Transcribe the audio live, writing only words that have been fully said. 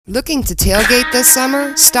Looking to tailgate this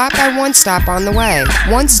summer? Stop by One Stop on the Way.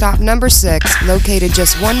 One Stop number 6, located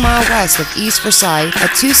just 1 mile west of East Forsyth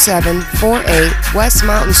at 2748 West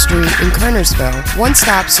Mountain Street in Kernersville. One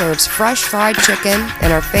Stop serves fresh fried chicken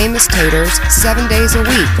and our famous taters 7 days a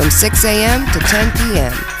week from 6 a.m. to 10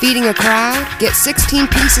 p.m. Feeding a crowd? Get 16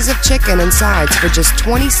 pieces of chicken and sides for just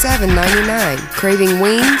 $27.99. Craving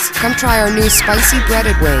wings? Come try our new spicy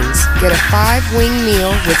breaded wings. Get a 5-wing meal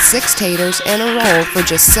with 6 taters and a roll for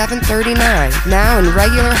just $7.39. Now in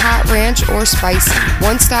regular hot ranch or spicy.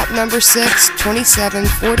 One Stop number 6,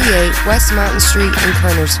 2748 West Mountain Street in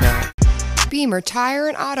Kernersville. Beamer Tire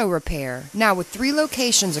and Auto Repair, now with 3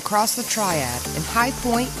 locations across the Triad in High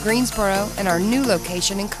Point, Greensboro, and our new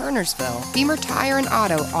location in Kernersville. Beamer Tire and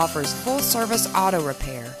Auto offers full-service auto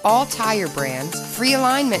repair, all tire brands, free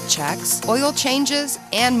alignment checks, oil changes,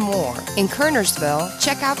 and more. In Kernersville,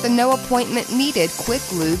 check out the no appointment needed Quick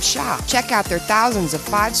Lube shop. Check out their thousands of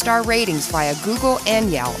 5-star ratings via Google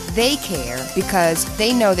and Yelp. They care because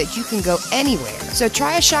they know that you can go anywhere. So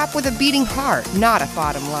try a shop with a beating heart, not a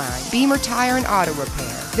bottom line. Beamer Tire and Auto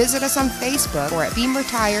Repair. Visit us on Facebook or at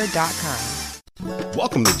beamertire.com.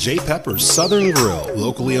 Welcome to J. Pepper's Southern Grill,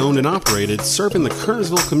 locally owned and operated, serving the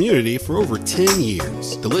Kernersville community for over 10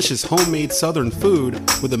 years. Delicious homemade Southern food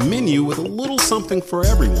with a menu with a little something for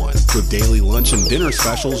everyone. With daily lunch and dinner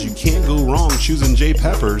specials, you can't go wrong choosing J.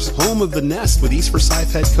 Pepper's, home of The Nest with East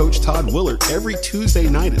Forsyth head coach Todd Willard every Tuesday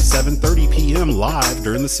night at 7:30 p.m. live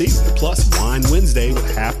during the season. Plus Wine Wednesday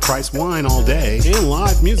with half-price wine all day and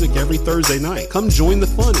live music every Thursday night. Come join the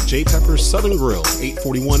fun at J. Pepper's Southern Grill,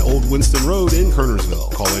 841 Old Winston Road in Kernersville.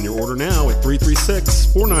 Call in your order now at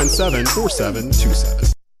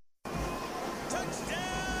 336-497-4727.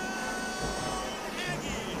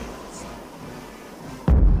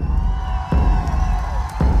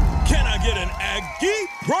 Can I get an Aggie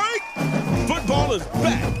break? Football is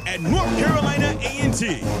back at North Carolina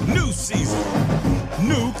A&T. New season,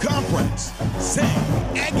 new conference. Say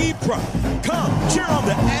Aggie Pride. Come cheer on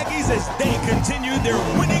the Aggies as they continue their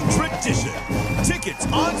winning tradition. Tickets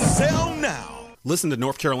on sale now. Listen to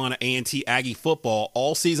North Carolina A&T Aggie football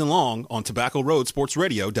all season long on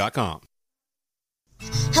TobaccoRoadSportsRadio.com.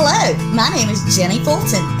 Hello, my name is Jenny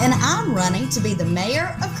Fulton, and I'm running to be the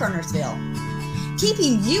mayor of Kernersville.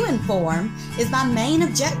 Keeping you informed is my main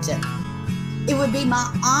objective. It would be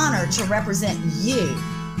my honor to represent you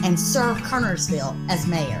and serve Kernersville as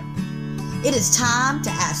mayor. It is time to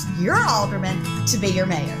ask your alderman to be your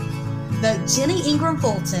mayor. Vote Jenny Ingram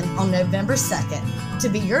Fulton on November 2nd to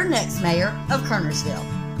be your next mayor of Kernersville.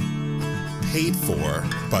 Paid for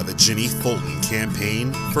by the Jenny Fulton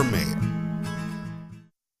Campaign for Mayor.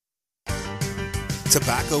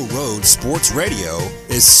 Tobacco Road Sports Radio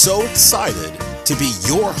is so excited to be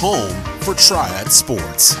your home for Triad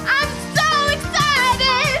Sports. I'm so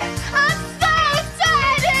excited! I'm so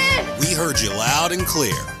excited! We heard you loud and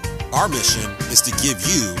clear. Our mission is to give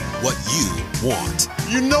you what you want.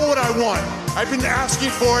 You know what I want. I've been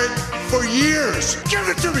asking for it for years. Give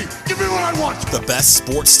it to me. Give me what I want. The best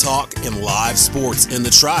sports talk and live sports in the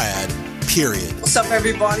Triad, period. What's up,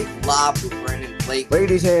 everybody? Live with Brandon Blake.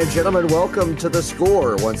 Ladies and gentlemen, welcome to The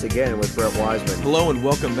Score once again with Brett Wiseman. Hello and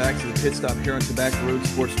welcome back to the Pit Stop here on Tobacco Road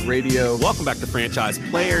Sports Radio. Welcome back to Franchise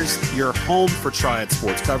Players, your home for Triad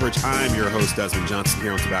sports coverage. I'm your host, Desmond Johnson,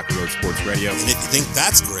 here on Tobacco Road Sports Radio. And if you think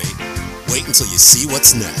that's great, wait until you see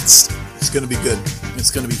what's next. It's going to be good.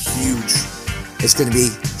 It's going to be huge. It's going to be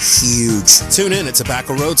huge. Tune in at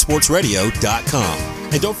TobaccoRoadSportsRadio.com.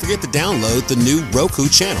 And don't forget to download the new Roku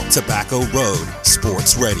channel, Tobacco Road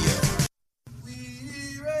Sports Radio.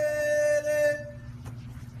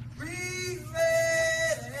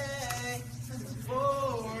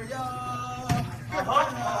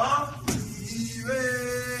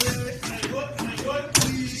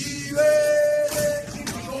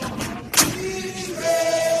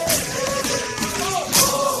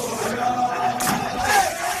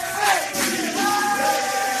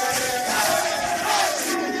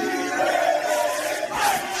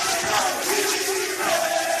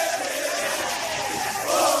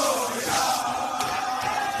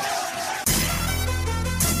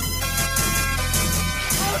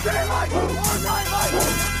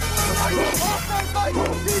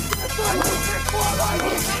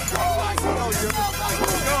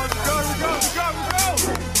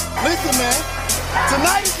 Listen, man.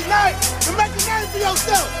 Tonight is the night to make a name for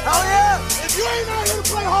yourself. Hell yeah. If you ain't out here to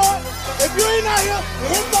play hard, if you ain't out here to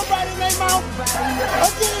hit somebody in their mouth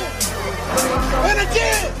again, and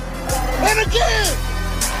again, and again,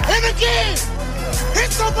 and again,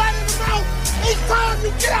 hit somebody in the mouth each time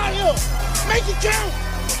you get out here. Make it count.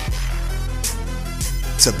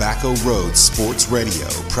 Tobacco Road Sports Radio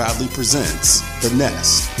proudly presents The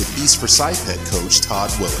Nest with East Forsyth head coach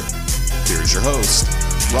Todd Willard. Here's your host,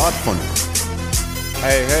 Rod Funderburk.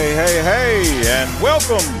 Hey, and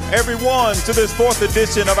welcome everyone to this fourth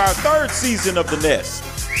edition of our third season of The Nest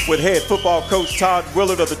with head football coach Todd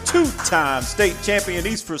Willard of the two-time state champion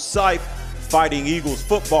East Forsyth Fighting Eagles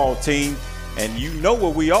football team. And you know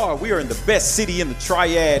where we are. We are in the best city in the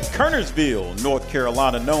Triad, Kernersville, North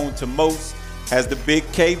Carolina, known to most as the Big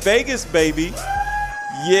K Vegas, baby.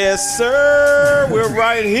 Yes, sir. We're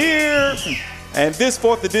right here. And this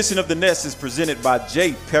fourth edition of The Nest is presented by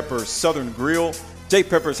J. Pepper's Southern Grill. J.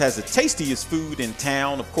 Pepper's has the tastiest food in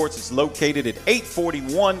town. Of course, it's located at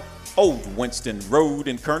 841 Old Winston Road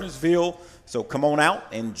in Kernersville. So come on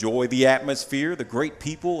out, enjoy the atmosphere, the great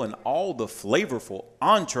people, and all the flavorful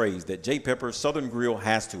entrees that J. Pepper's Southern Grill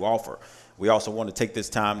has to offer. We also want to take this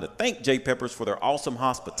time to thank J. Pepper's for their awesome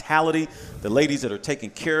hospitality. The ladies that are taking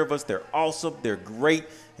care of us, they're awesome, they're great,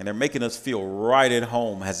 and they're making us feel right at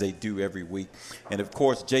home as they do every week. And, of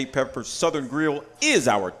course, J. Pepper's Southern Grill is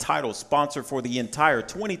our title sponsor for the entire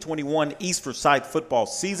 2021 East Forsyth football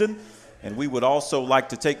season. And we would also like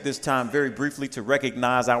to take this time very briefly to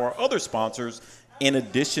recognize our other sponsors in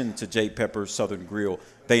addition to J. Pepper's Southern Grill.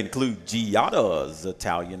 They include Giada's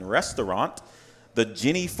Italian Restaurant, the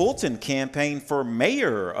Jenny Fulton campaign for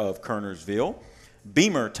mayor of Kernersville,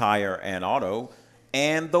 Beamer Tire and Auto,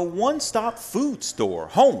 and the One Stop Food Store,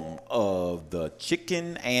 home of the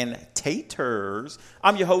chicken and taters.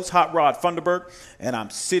 I'm your host, Hot Rod Funderburk, and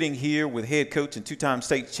I'm sitting here with head coach and two-time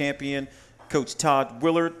state champion, Coach Todd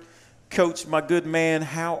Willard. Coach, my good man,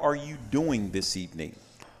 how are you doing this evening?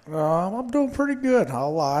 I'm doing pretty good.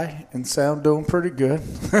 I'll lie and say I'm doing pretty good.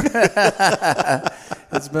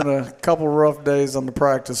 It's been a couple rough days on the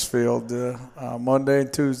practice field. Monday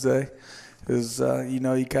and Tuesday is,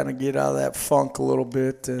 you kind of get out of that funk a little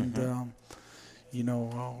bit. And, we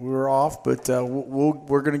were off, but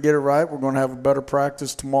we're going to get it right. We're going to have a better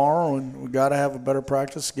practice tomorrow, and we got to have a better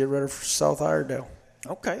practice to get ready for South Iredale.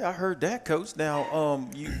 Okay, I heard that, Coach. Now,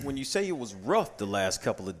 when you say it was rough the last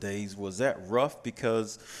couple of days, was that rough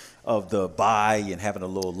because of the bye and having a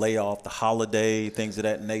little layoff, the holiday, things of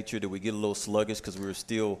that nature? Did we get a little sluggish because we were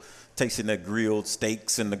still tasting the grilled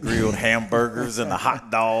steaks and the grilled hamburgers and the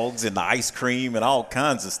hot dogs and the ice cream and all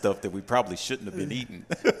kinds of stuff that we probably shouldn't have been eating?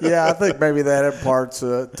 Yeah, I think maybe that had parts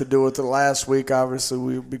to do with the last week.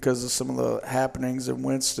 Obviously, because of some of the happenings in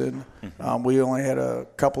Winston, we only had a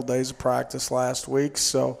couple days of practice last week,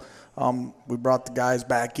 so we brought the guys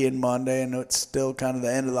back in Monday, and it's still kind of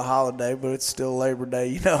the end of the holiday, but it's still Labor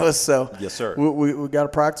Day, So yes, sir. We got a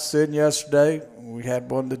practice in yesterday. We had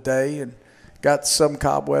one today, and got some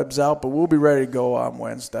cobwebs out, but we'll be ready to go on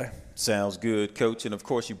Wednesday. Sounds good, Coach. And, of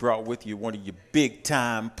course, you brought with you one of your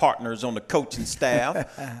big-time partners on the coaching staff.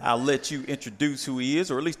 I'll let you introduce who he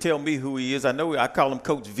is, or at least tell me who he is. I know I call him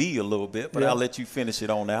Coach V a little bit, but I'll let you finish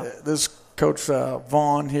it on out. This Coach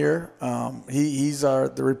Vaughn here, he's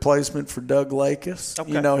the replacement for Doug Lakis.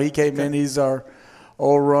 Okay. He came in. He's our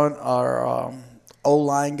O-line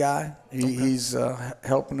guy. He's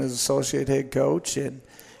helping his associate head coach, and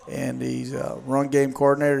he's a run game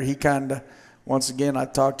coordinator. He kind of, once again, I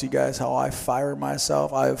talked to you guys how I fire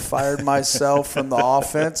myself. I have fired myself from the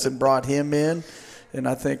offense and brought him in. And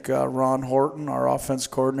I think Ron Horton, our offense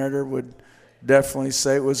coordinator, would definitely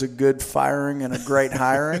say it was a good firing and a great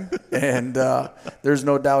hiring. And there's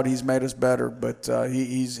no doubt he's made us better. But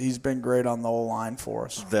he's been great on the O-line for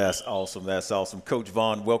us. That's awesome. That's awesome. Coach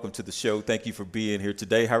Vaughn, welcome to the show. Thank you for being here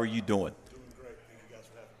today. How are you doing?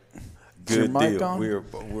 Good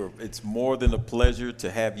deal. It's more than a pleasure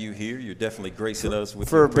to have you here. You're definitely gracing us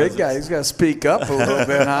with your presence. For a big guy, he's got to speak up a little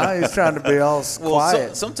bit, huh? He's trying to be all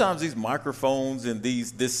quiet. Sometimes these microphones and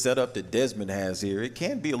this setup that Desmond has here, it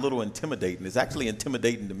can be a little intimidating. It's actually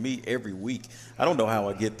intimidating to me every week. I don't know how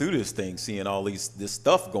I get through this thing, seeing all this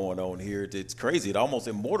stuff going on here. It's crazy. It almost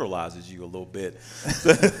immortalizes you a little bit.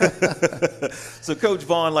 So, Coach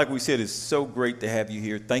Vaughn, like we said, it's so great to have you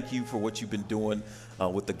here. Thank you for what you've been doing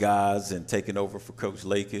with the guys and taking over for Coach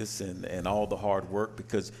Lakis and all the hard work,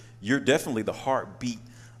 because you're definitely the heartbeat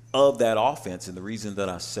of that offense. And the reason that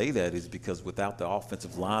I say that is because without the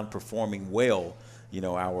offensive line performing well,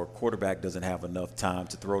 our quarterback doesn't have enough time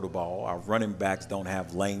to throw the ball. Our running backs don't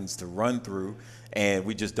have lanes to run through, and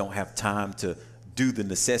we just don't have time to do the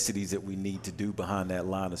necessities that we need to do behind that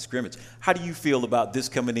line of scrimmage. How do you feel about this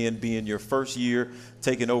coming in, being your first year,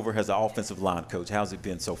 taking over as an offensive line coach? How's it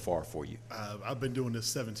been so far for you? I've been doing this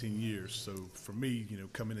 17 years, so for me,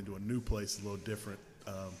 coming into a new place is a little different.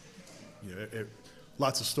 A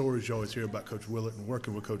lots of stories you always hear about Coach Willard and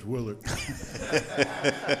working with Coach Willard.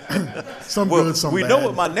 Some good, some bad. We know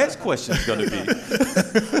what my next question is going to be.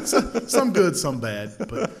 Some good, some bad.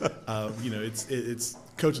 But, it's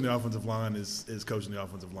coaching the offensive line is coaching the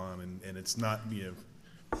offensive line. And it's not,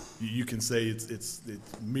 you can say it's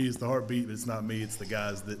me is the heartbeat, but it's not me. It's the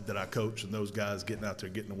guys that I coach and those guys getting out there,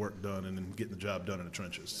 getting the work done, and then getting the job done in the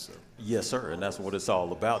trenches. So. Yes, sir, and that's what it's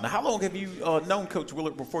all about. Now, how long have you known Coach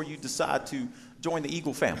Willard before you decide to join the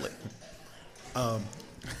Eagle family?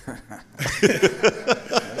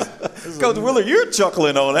 Coach Willard, you're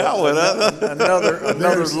chuckling on that one.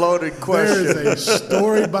 Another loaded question. There is a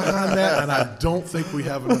story behind that, and I don't think we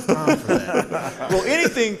have enough time for that. Well,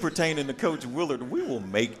 anything pertaining to Coach Willard, we will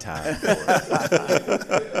make time for it.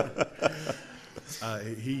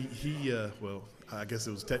 Well, I guess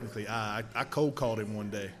it was technically I cold called him one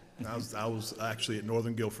day. I was actually at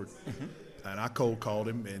Northern Guilford, and I cold called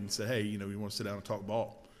him and said, hey, we want to sit down and talk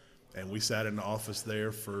ball. And we sat in the office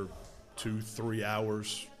there for 2-3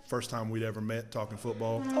 hours. First time we'd ever met talking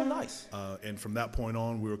football. Oh, nice. And from that point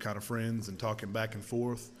on, we were kind of friends and talking back and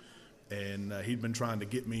forth. And he'd been trying to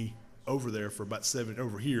get me over there for about 7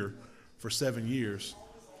 years.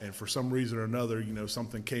 And for some reason or another,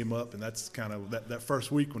 something came up. And that's kind of that first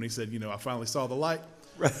week when he said, I finally saw the light.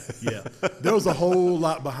 Yeah, there was a whole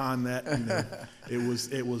lot behind that. It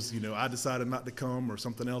was. I decided not to come, or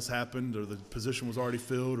something else happened, or the position was already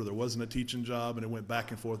filled, or there wasn't a teaching job, and it went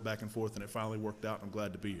back and forth, and it finally worked out. And I'm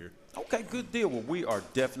glad to be here. Okay, good deal. Well, we are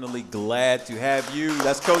definitely glad to have you.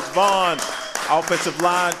 That's Coach Vaughn, offensive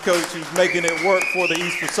line coach, who's making it work for the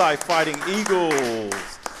East Forsyth Fighting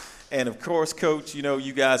Eagles. And of course, Coach,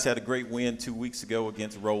 you guys had a great win 2 weeks ago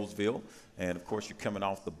against Roseville, and of course, you're coming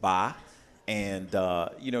off the bye. And,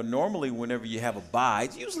 normally whenever you have a bye,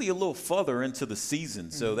 it's usually a little further into the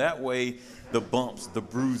season. So that way the bumps, the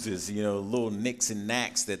bruises, little nicks and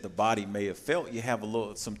knacks that the body may have felt, you have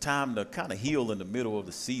some time to kind of heal in the middle of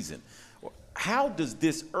the season. How does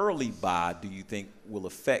this early bye, do you think, will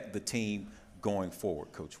affect the team going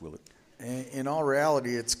forward, Coach Willard? In all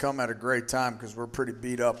reality, it's come at a great time because we're pretty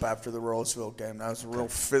beat up after the Roseville game. That was a real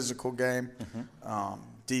physical game.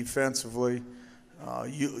 Defensively.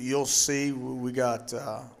 You'll see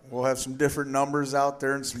we'll have some different numbers out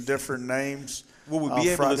there and some different names. Will we be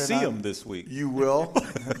able to see them this week? You will.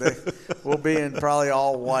 We'll be in probably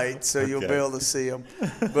all white, so you'll be able to see them.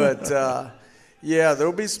 But,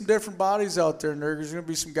 there'll be some different bodies out there, and there's going to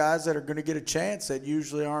be some guys that are going to get a chance that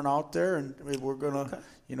usually aren't out there, and we're going to,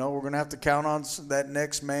 we're going to have to count on that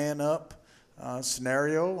next man up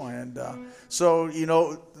scenario. And so,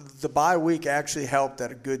 the bye week actually helped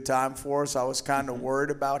at a good time for us. I was kind of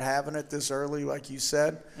worried about having it this early, like you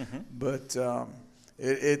said, but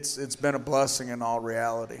it's been a blessing in all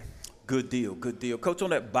reality. Good deal, good deal. Coach,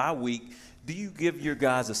 on that bye week, do you give your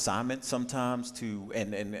guys assignments sometimes to,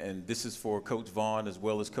 and this is for Coach Vaughn as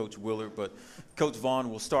well as Coach Willard, but Coach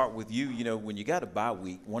Vaughn, we'll start with you. When you got a bye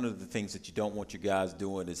week, one of the things that you don't want your guys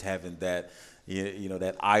doing is having that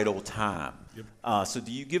that idle time. Yep. So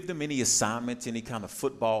do you give them any assignments, any kind of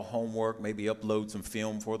football homework, maybe upload some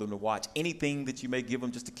film for them to watch, anything that you may give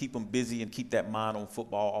them just to keep them busy and keep that mind on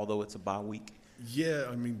football, although it's a bye week? Yeah,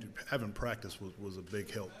 having practice was a big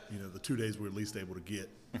help. The 2 days we were at least able to get.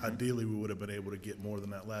 Ideally, we would have been able to get more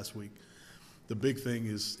than that last week. The big thing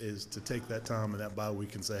is to take that time and that bye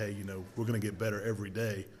week and say, hey, we're going to get better every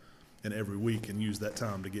day and every week, and use that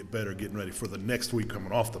time to get better, getting ready for the next week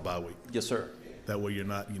coming off the bye week. Yes, sir. That way you're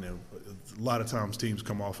not, a lot of times teams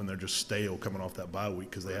come off and they're just stale coming off that bye week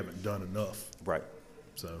because they haven't done enough. Right.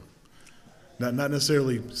 So not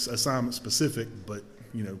necessarily assignment specific, but,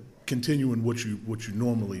 continuing what you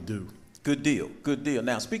normally do. Good deal, good deal.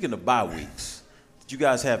 Now, speaking of bye weeks, did you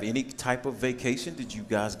guys have any type of vacation? Did you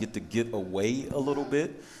guys get to get away a little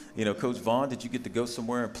bit? Coach Vaughn, did you get to go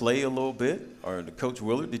somewhere and play a little bit? Or Coach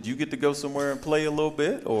Willard, did you get to go somewhere and play a little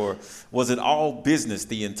bit? Or was it all business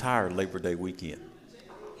the entire Labor Day weekend?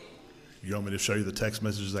 You want me to show you the text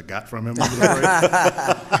messages I got from him over the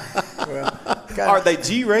break? Are they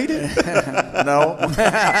G-rated? No.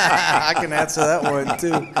 I can answer that one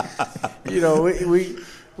too.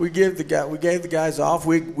 We gave the guys off.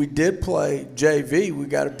 We did play JV. We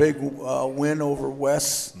got a big win over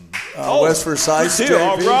West Forsyth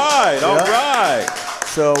JV. All right.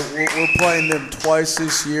 So we're playing them twice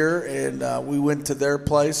this year, and we went to their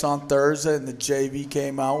place on Thursday, and the JV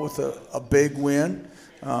came out with a big win.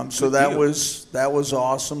 So that was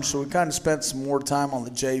awesome. So we kind of spent some more time on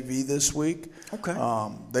the JV this week. Okay.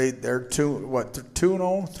 They're 2-0,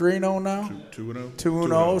 3-0 now. 2-0.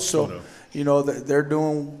 2-0. So they're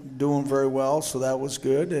doing very well. So that was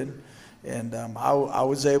good. And And I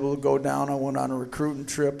was able to go down. I went on a recruiting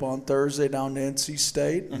trip on Thursday down to NC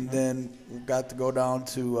State, and then got to go down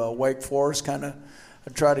to Wake Forest. I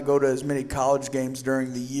try to go to as many college games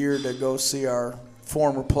during the year to go see our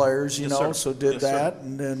former players, you know. So did that,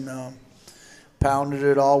 and then pounded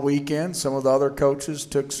it all weekend. Some of the other coaches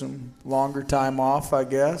took some longer time off, I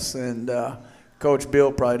guess, and Coach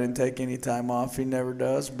Bill probably didn't take any time off. He never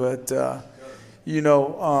does, but you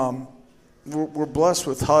know. We're blessed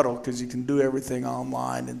with Huddle because you can do everything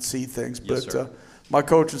online and see things. But my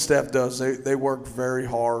coaching staff does. They work very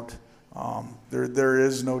hard. There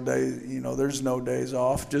is no day, you know, there's no days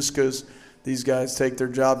off just because these guys take their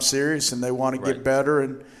job serious and they want to get better,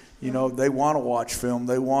 and you know they want to watch film,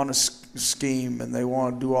 they want to scheme, and they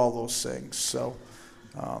want to do all those things. So.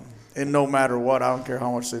 And no matter what, I don't care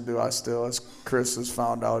how much they do, I still, as Chris has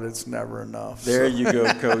found out, it's never enough. There you go,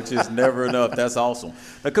 Coach. It's never enough. That's awesome.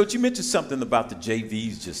 Now, Coach, you mentioned something about the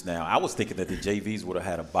JVs just now. I was thinking that the JVs would have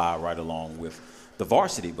had a bye right along with the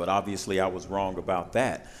varsity, but obviously I was wrong about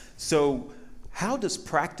that. So how does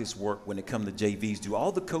practice work when it comes to JVs? Do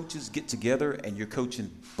all the coaches get together and you're coaching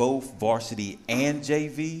both varsity and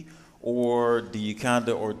JV? Or do you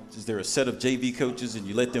or is there a set of JV coaches and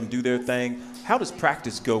you let them do their thing? How does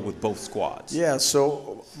practice go with both squads? Yeah,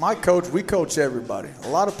 so we coach everybody. A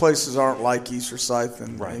lot of places aren't like East Forsyth,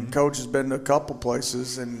 and Coach has been to a couple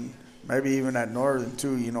places, and maybe even at Northern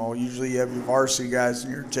too. You know, usually you have your varsity guys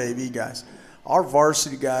and your JV guys. Our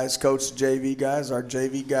varsity guys coach the JV guys. Our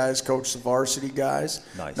JV guys coach the varsity guys.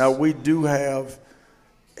 Nice. Now, we do have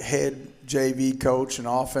head JV coach and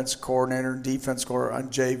offensive coordinator and defense coordinator on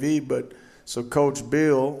JV, but so Coach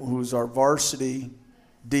Bill, who's our varsity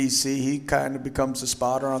DC, he kind of becomes a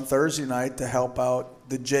spotter on Thursday night to help out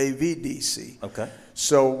the JV DC. Okay.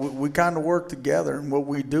 So we kind of work together, and what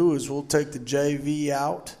we do is we'll take the JV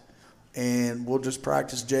out and we'll just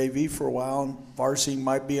practice JV for a while, and varsity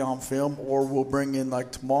might be on film, or we'll bring in,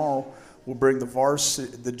 like tomorrow, we'll bring the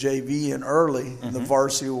JV in early, and the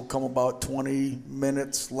varsity will come about 20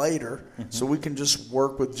 minutes later, so we can just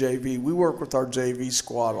work with JV. We work with our JV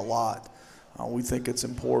squad a lot. We think it's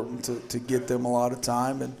important to get them a lot of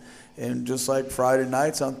time, and just like Friday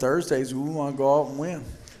nights on Thursdays, we want to go out and win.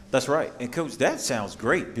 That's right. And, Coach, that sounds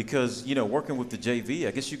great because, you know, working with the JV,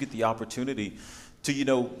 I guess you get the opportunity to, you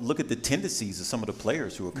know, look at the tendencies of some of the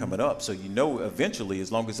players who are coming up. So, you know, eventually,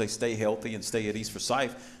 as long as they stay healthy and stay at East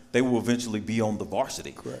Forsyth, they will eventually be on the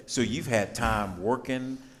varsity. Correct. So you've had time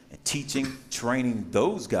working and teaching, training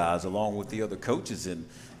those guys along with the other coaches, and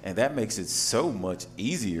that makes it so much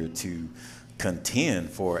easier to contend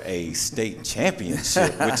for a state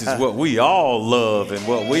championship, which is what we all love and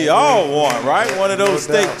what we all want, right? One of those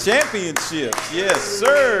state championships. Yes,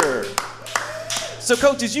 sir. So,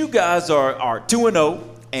 coaches, you guys are 2-0,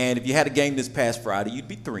 and if you had a game this past Friday, you'd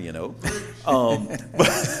be 3-0.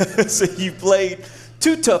 So you played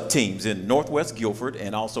two tough teams in Northwest Guilford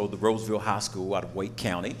and also the Roseville High School out of Wake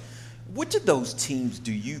County. Which of those teams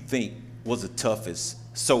do you think was the toughest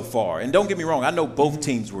so far? And don't get me wrong, I know both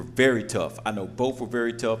teams were very tough. I know both were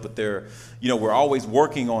very tough, but they're, you know, we're always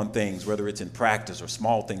working on things, whether it's in practice or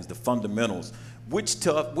small things, the fundamentals. Which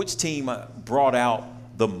team brought out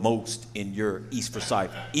the most in your East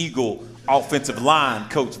Forsyth Eagle offensive line,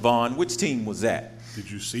 Coach Vaughn? Which team was that?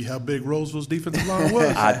 Did you see how big Roseville's defensive line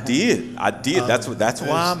was? I did. That's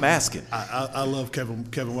why I'm asking. I love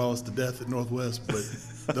Kevin Wallace to death at Northwest,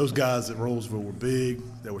 but those guys at Roseville were big,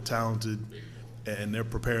 they were talented, and they're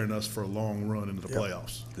preparing us for a long run into the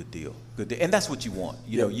playoffs. Good deal. And that's what you want.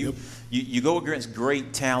 You know, you go against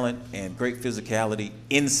great talent and great physicality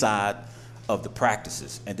inside of the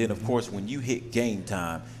practices. And then, of course, when you hit game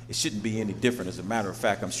time, it shouldn't be any different. As a matter of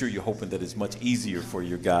fact, I'm sure you're hoping that it's much easier for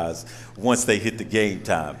your guys once they hit the game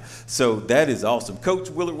time. So that is awesome. Coach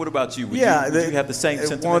Willard, what about you? Would you have the same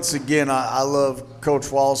sentiment? Once again, I love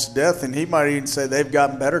Coach Wallace to death, and he might even say they've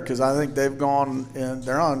gotten better because I think they've gone and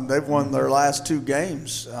they've won their last two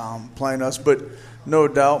games playing us. But no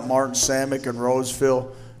doubt, Martin Samick and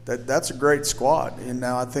Roseville, that's a great squad. And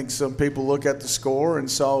now I think some people look at the score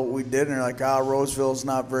and saw what we did, and they're like, Roseville's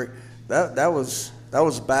not very. That was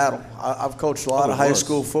a battle. I've coached a lot of high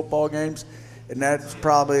school football games, and that's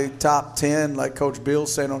probably top 10, like Coach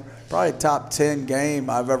Bill's saying, probably top 10 game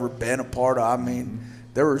I've ever been a part of. I mean,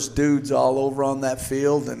 there was dudes all over on that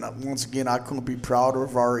field, and once again, I couldn't be prouder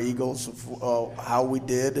of our Eagles, of how we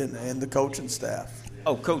did, and the coaching staff.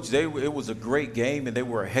 Oh, Coach, it was a great game, and they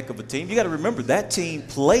were a heck of a team. You got to remember, that team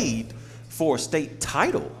played for a state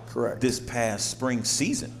title this past spring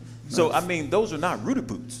season. So, I mean, those are not rooter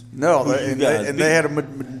boots. No, they had a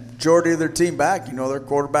majority of their team back. You know, their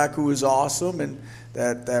quarterback who was awesome, and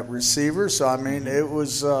that receiver. So, I mean, it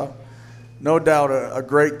was no doubt a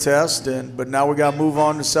great test. But now we got to move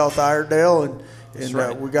on to South Iredale, and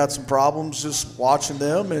right. We got some problems just watching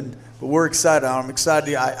them. But we're excited. I'm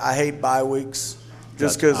excited. I hate bye weeks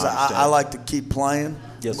just because I like to keep playing.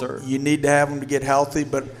 Yes, sir. You need to have them to get healthy,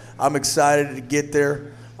 but I'm excited to get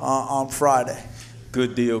there on Friday.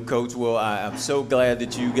 Good deal, Coach. Well, I'm so glad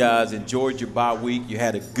that you guys enjoyed your bye week. You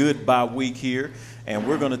had a good bye week here. And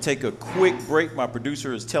we're going to take a quick break. My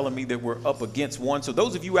producer is telling me that we're up against one. So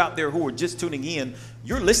those of you out there who are just tuning in,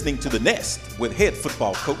 you're listening to The Nest with head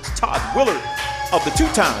football coach Todd Willard of the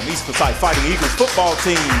two-time East Forsyth Fighting Eagles football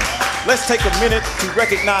team. Let's take a minute to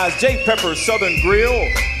recognize J. Pepper's Southern Grill,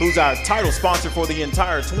 who's our title sponsor for the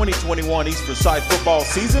entire 2021 East Forsyth football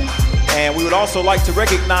season. And we would also like to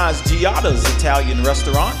recognize Giada's Italian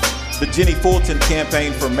Restaurant, the Jenny Fulton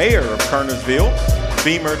campaign for mayor of Kernersville,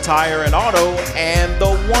 Beamer Tire and Auto, and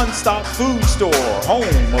the One Stop Food Store, home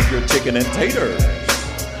of your chicken and taters.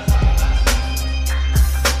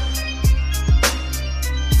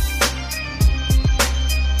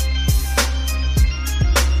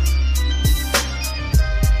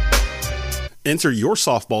 Enter your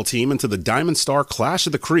softball team into the Diamond Star Clash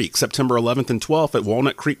of the Creek, September 11th and 12th at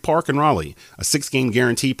Walnut Creek Park in Raleigh. A 6-game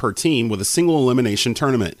guarantee per team with a single elimination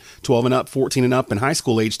tournament. 12 and up, 14 and up, and high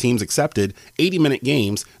school age teams accepted. 80-minute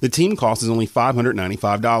games. The team cost is only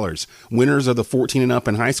 $595. Winners of the 14 and up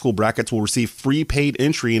and high school brackets will receive free paid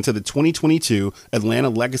entry into the 2022 Atlanta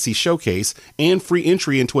Legacy Showcase and free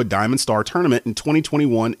entry into a Diamond Star tournament in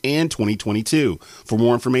 2021 and 2022. For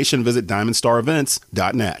more information, visit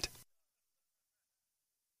DiamondStarEvents.net.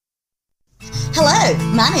 Hello,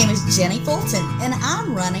 my name is Jenny Fulton, and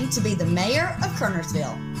I'm running to be the mayor of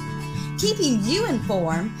Kernersville. Keeping you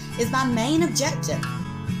informed is my main objective.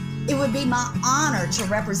 It would be my honor to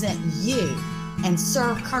represent you and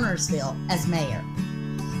serve Kernersville as mayor.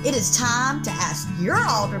 It is time to ask your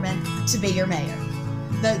alderman to be your mayor.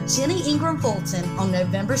 Vote Jenny Ingram Fulton on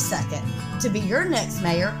November 2nd to be your next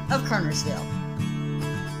mayor of Kernersville.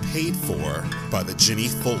 Paid for by the Jenny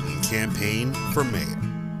Fulton Campaign for Mayor.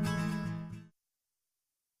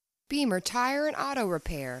 Beamer Tire and Auto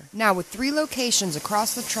Repair, now with 3 locations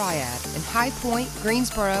across the Triad in High Point,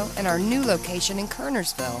 Greensboro, and our new location in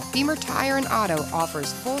Kernersville. Beamer Tire and Auto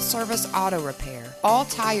offers full-service auto repair, all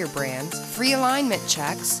tire brands, free alignment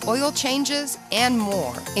checks, oil changes, and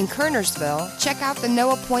more. In Kernersville, check out the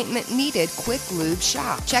no appointment needed Quick Lube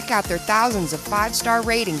shop. Check out their thousands of 5-star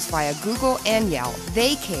ratings via Google and Yelp.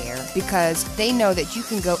 They care because they know that you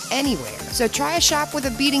can go anywhere. So try a shop with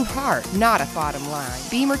a beating heart, not a bottom line.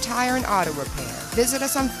 Beamer Tire and Auto Repair. Visit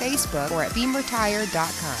us on Facebook or at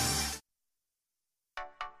beamertire.com.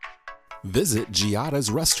 Visit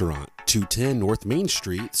Giada's Restaurant, 210 North Main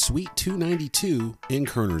Street, Suite 292 in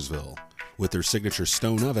Kernersville. With their signature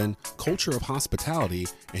stone oven, culture of hospitality,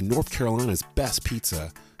 and North Carolina's best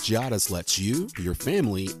pizza, Giada's lets you, your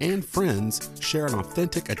family, and friends share an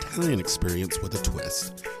authentic Italian experience with a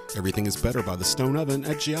twist. Everything is better by the stone oven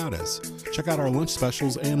at Giada's. Check out our lunch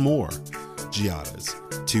specials and more. Giada's,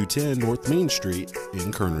 210 North Main Street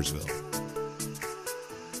in Kernersville.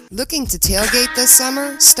 Looking to tailgate this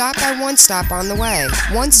summer? Stop by One Stop on the Way.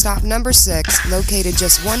 One Stop number 6, located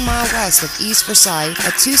just 1 mile west of East Forsyth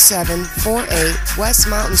at 2748 West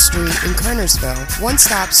Mountain Street in Kernersville. One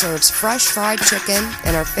Stop serves fresh fried chicken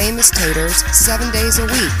and our famous taters 7 days a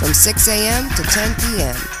week from 6 a.m. to 10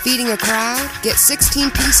 p.m. Feeding a crowd? Get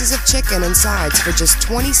 16 pieces of chicken and sides for just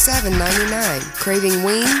 $27.99. Craving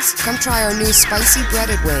wings? Come try our new spicy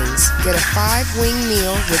breaded wings. Get a 5-wing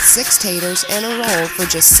meal with 6 taters and a roll for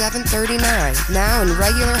just $7.39. Now in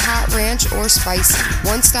regular hot ranch or spicy.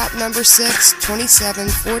 One Stop number 6,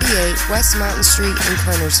 2748 West Mountain Street in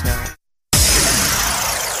Kernersville.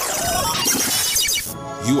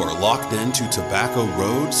 You are locked into Tobacco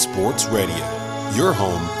Road Sports Radio, your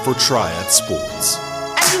home for Triad Sports.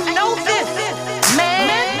 And you know this, man.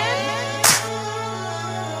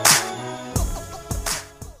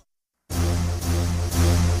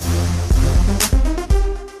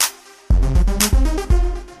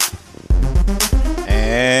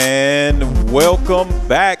 And welcome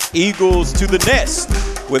back, Eagles, to the Nest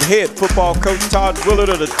with head football coach Todd Willard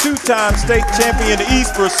of the 2-time state champion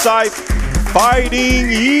East Forsyth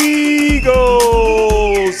Fighting Eagles.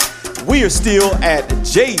 We are still at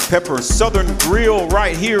J. Pepper Southern Grill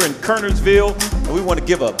right here in Kernersville. And we want to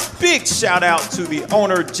give a big shout out to the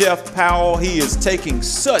owner, Jeff Powell. He is taking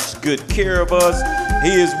such good care of us.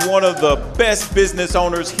 He is one of the best business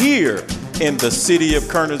owners here in the city of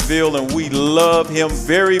Kernersville, and we love him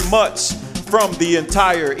very much from the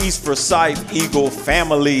entire East Forsyth Eagle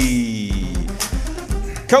family.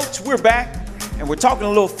 Coach, we're back, and we're talking a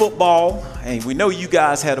little football, and we know you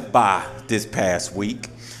guys had a bye this past week.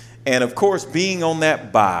 And, of course, being on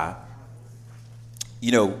that bye,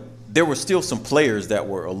 you know, there were still some players that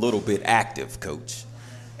were a little bit active, Coach.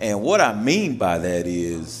 And what I mean by that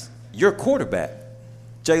is your quarterback,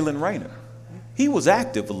 Jalen Raynor, he was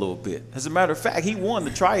active a little bit. As a matter of fact, he won the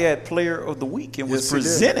Triad Player of the Week and was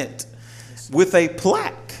presented with a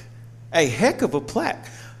plaque, a heck of a plaque.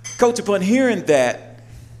 Coach, upon hearing that,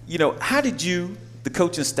 you know, how did you, the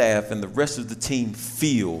coaching staff, and the rest of the team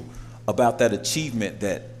feel about that achievement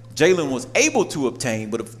that Jalen was able to obtain,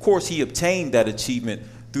 but of course he obtained that achievement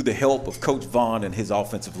through the help of Coach Vaughn and his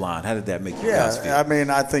offensive line? How did that make you guys feel? I mean,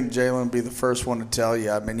 I think Jalen would be the first one to tell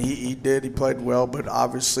you. I mean, he played well, but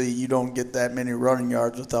obviously you don't get that many running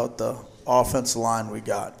yards without the offensive line we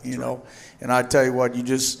got, you know. And I tell you what, you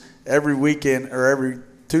just every weekend or every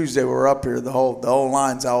Tuesday we're up here, the whole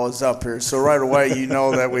line's always up here. So right away you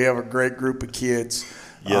know that we have a great group of kids.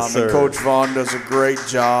 Yes, sir. And Coach Vaughn does a great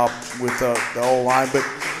job with the whole line. But,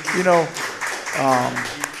 you know,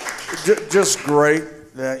 just great.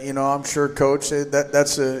 You know, I'm sure, Coach,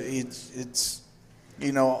 it's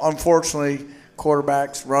you know, unfortunately,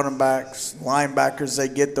 quarterbacks, running backs, linebackers, they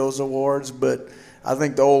get those awards. But I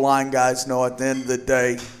think the O-line guys know at the end of the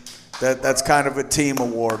day that's kind of a team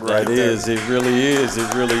award right there. That is. It really is.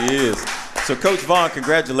 It really is. So, Coach Vaughn,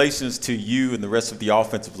 congratulations to you and the rest of the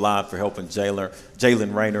offensive line for helping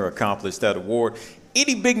Jalen Raynor accomplish that award.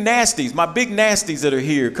 Any big nasties, my big nasties that are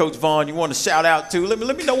here, Coach Vaughn, you want to shout out to?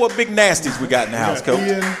 Let me know what big nasties we got in the house, Coach.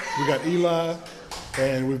 Ian, we got Eli,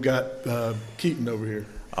 and we've got Keaton over here.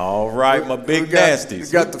 All right, my big nasties.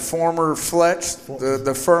 We got the former Fletch,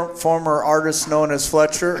 the former artist known as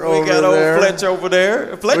Fletcher over there. We got old Fletcher over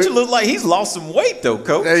there. Fletcher looks like he's lost some weight, though,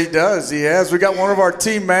 Coach. Yeah, he does. He has. We got one of our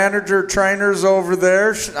team manager trainers over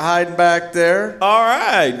there hiding back there. All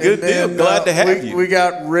right, good deal. Glad to have you. We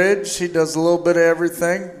got Ridge. He does a little bit of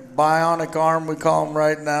everything. Bionic arm, we call him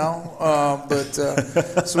right now.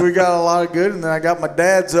 So we got a lot of good. And then I got my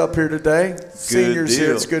dad's up here today. Senior's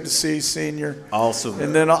here. It's good to see Senior. Awesome.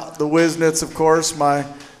 And then the Wisnets, of course.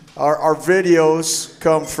 Our videos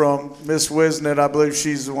come from Miss Wisnet. I believe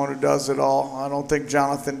she's the one who does it all. I don't think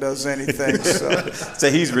Jonathan does anything.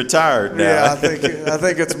 So he's retired now. Yeah, I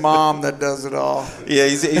think it's Mom that does it all. Yeah,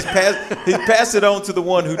 he's passed it on to the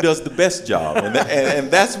one who does the best job,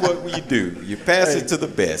 and that's what you do. You pass it to the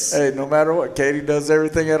best. Hey, no matter what, Katie does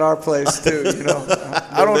everything at our place too. You know,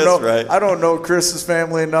 I don't know Chris's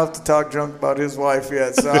family enough to talk junk about his wife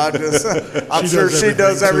yet. So I'm sure she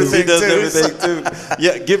does everything too. She does everything too.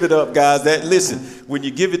 Yeah, give it up, guys. Listen, when you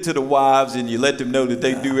give it to the wives and you let them know that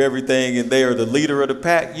they do everything and they are the leader of the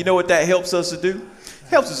pack, you know what that helps us to do?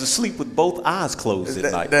 Helps us to sleep with both eyes closed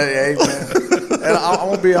at night. Amen. And I'm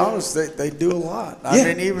going to be honest, they do a lot. I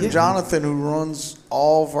mean, even Jonathan, who runs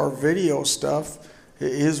all of our video stuff,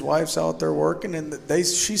 his wife's out there working, and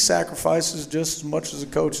she sacrifices just as much as a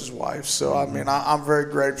coach's wife. So, I mean, I'm very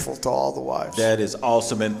grateful to all the wives. That is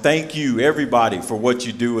awesome. And thank you, everybody, for what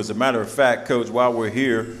you do. As a matter of fact, Coach, while we're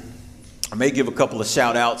here, I may give a couple of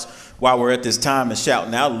shout-outs while we're at this time and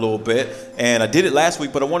shouting out a little bit. And I did it last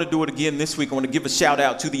week, but I want to do it again this week. I want to give a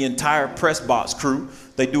shout-out to the entire Press Box crew.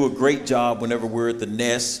 They do a great job whenever we're at the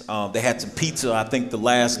Nest. They had some pizza, I think, the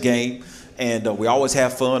last game. And we always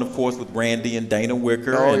have fun, of course, with Randy and Dana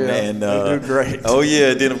Wicker. They do great. Oh,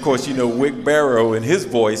 yeah. Then, of course, you know, Wick Barrow and his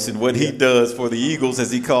voice and what he does for the Eagles as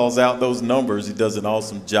he calls out those numbers. He does an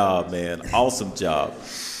awesome job, man. Awesome job.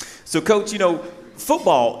 So, Coach, you know,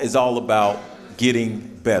 football is all about getting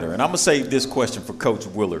better. And I'm going to save this question for Coach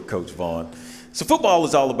Willard, Coach Vaughn. So football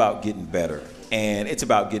is all about getting better. And it's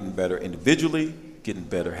about getting better individually, getting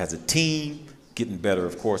better as a team, getting better,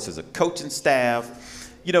 of course, as a coaching staff.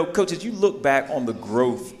 You know, Coach, as you look back on the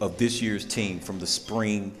growth of this year's team from the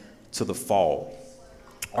spring to the fall,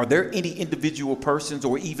 are there any individual persons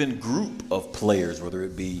or even group of players, whether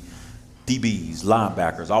it be DBs,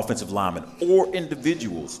 linebackers, offensive linemen, or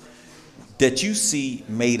individuals that you see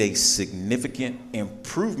made a significant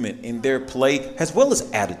improvement in their play as well as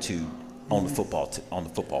attitude on the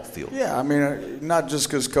football field? Yeah, I mean, not just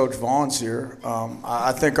because Coach Vaughn's here.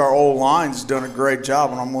 I think our old line's done a great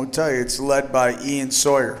job, and I'm going to tell you, it's led by Ian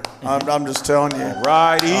Sawyer. I'm just telling you. All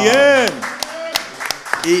right, Ian.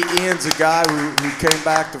 Ian's a guy who came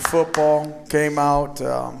back to football, came out.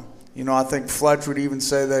 You know, I think Fletcher would even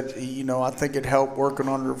say that, you know, I think it helped working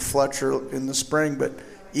under Fletcher in the spring, but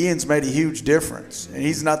Ian's made a huge difference. And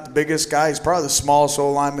he's not the biggest guy. He's probably the smallest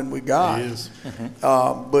old lineman we got. He is.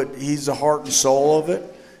 But he's the heart and soul of it.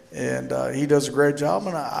 And he does a great job.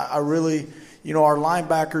 And I really, you know, our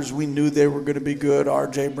linebackers, we knew they were going to be good.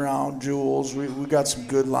 R.J. Brown, Jules, we got some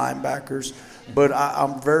good linebackers. But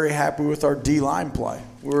I'm very happy with our D-line play.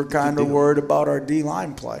 We were kind of worried about our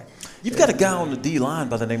D-line play. You've got a guy on the D-line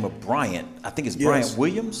by the name of Bryant. I think it's Bryant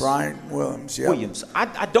Williams. Bryant Williams, yeah. Williams.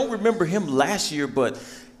 I don't remember him last year, but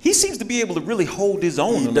he seems to be able to really hold his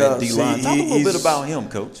own on that D-line. Talk a little bit about him,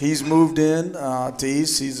 Coach. He's moved in to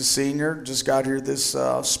East. He's a senior. Just got here this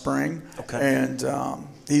spring. Okay. And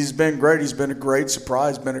he's been great. He's been a great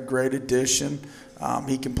surprise, been a great addition.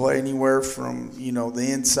 He can play anywhere from, you know,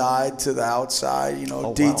 the inside to the outside, you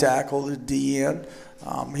know, D-tackle to D-end.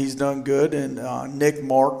 He's done good. And Nick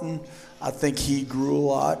Martin, I think he grew a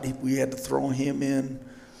lot. We had to throw him in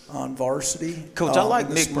on varsity. Coach, I like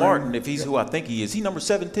Nick Martin, if he's who I think he is. He number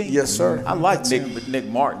 17? Yes, sir. I like Nick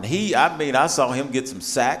Martin. I saw him get some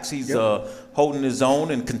sacks. He's holding his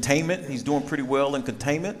own in containment. He's doing pretty well in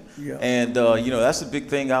containment. Yeah. And, you know, that's a big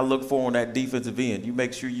thing I look for on that defensive end. You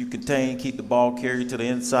make sure you contain, keep the ball carried to the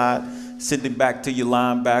inside, send him back to your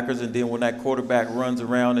linebackers, and then when that quarterback runs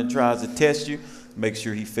around and tries to test you, make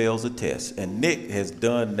sure he fails the test. And Nick has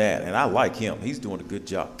done that, and I like him. He's doing a good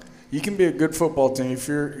job. You can be a good football team if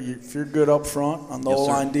you're good up front on the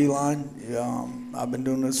O-line, D-line. I've been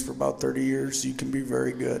doing this for about 30 years. You can be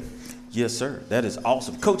very good. Yes, sir. That is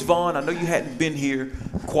awesome. Coach Vaughn, I know you hadn't been here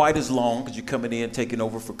quite as long because you're coming in, taking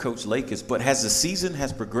over for Coach Lakers, but as the season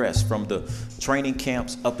has progressed from the training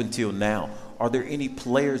camps up until now, are there any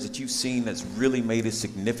players that you've seen that's really made a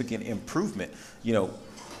significant improvement, you know,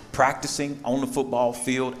 practicing on the football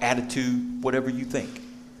field, attitude, whatever you think?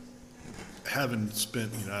 Having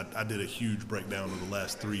spent, you know, I did a huge breakdown of the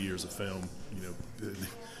last 3 years of film. You know,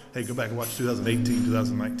 hey, go back and watch 2018,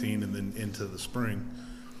 2019, and then into the spring.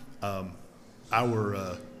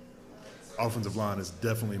 Our offensive line has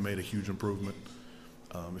definitely made a huge improvement.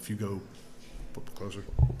 If you go closer,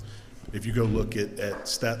 if you go look at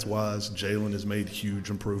stats-wise, Jalen has made huge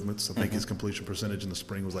improvements. I think his completion percentage in the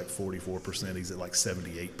spring was like 44%. He's at like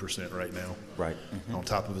 78% right now. Right. On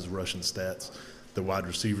top of his rushing stats. The wide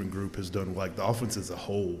receiving group has done, like, the offense as a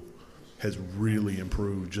whole has really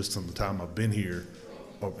improved just from the time I've been here,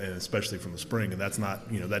 and especially from the spring. And that's not,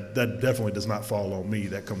 you know, that definitely does not fall on me.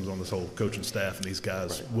 That comes on this whole coaching staff and these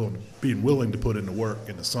guys being willing to put in the work.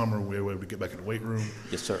 In the summer, we were able to get back in the weight room.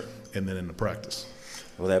 Yes, sir. And then in the practice.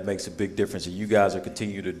 Well, that makes a big difference, and you guys are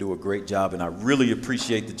continuing to do a great job, and I really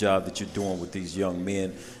appreciate the job that you're doing with these young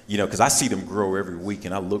men, you know, because I see them grow every week,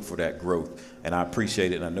 and I look for that growth, and I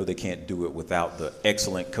appreciate it, and I know they can't do it without the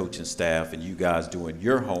excellent coaching staff and you guys doing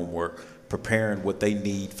your homework, preparing what they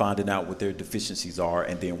need, finding out what their deficiencies are,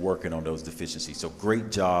 and then working on those deficiencies. So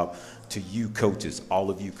great job to you coaches,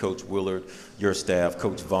 all of you, Coach Willard, your staff,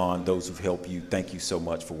 Coach Vaughn, those who've helped you. Thank you so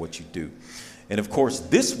much for what you do. And, of course,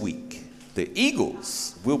 this week, the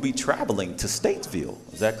Eagles will be traveling to Statesville.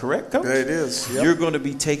 Is that correct, Coach? It is. Yep. You're going to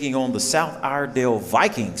be taking on the South Iredell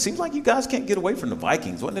Vikings. Seems like you guys can't get away from the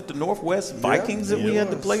Vikings. Wasn't it the Northwest Vikings that we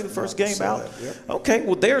had to play the first game out? Yep. Okay,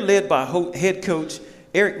 well, they're led by head coach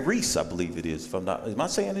Eric Reese, I believe it is. Am I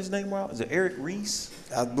saying his name right? Is it Eric Reese?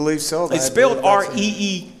 I believe so. It's spelled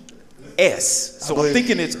R-E-E-S. So I'm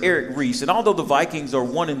thinking it's Eric Reese. And although the Vikings are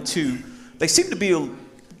 1-2, they seem to be a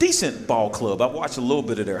decent ball club. I watched a little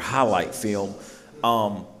bit of their highlight film.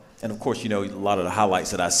 And, of course, you know, a lot of the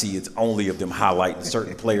highlights that I see, it's only of them highlighting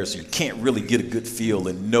certain players, so you can't really get a good feel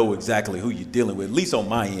and know exactly who you're dealing with, at least on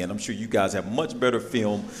my end. I'm sure you guys have much better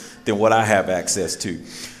film than what I have access to.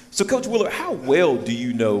 So, Coach Willard, how well do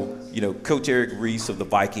you know, Coach Eric Reese of the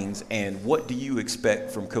Vikings, and what do you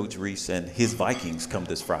expect from Coach Reese and his Vikings come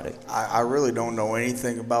this Friday? I really don't know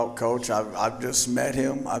anything about Coach. I've just met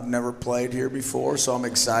him. I've never played here before, so I'm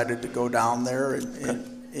excited to go down there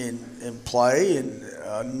and play in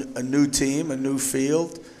a new team, a new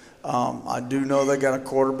field. I do know they got a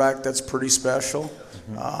quarterback that's pretty special.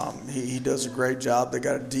 He does a great job. They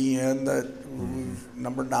got a DN that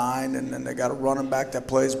number 9, and then they got a running back that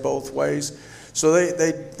plays both ways. So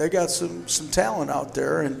they got some talent out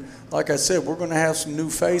there, and like I said, we're going to have some new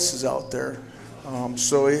faces out there.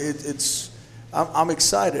 So I'm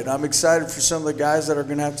excited. I'm excited for some of the guys that are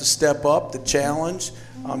going to have to step up, the challenge,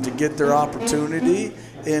 to get their opportunity.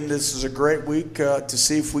 And this is a great week to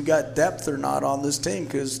see if we got depth or not on this team,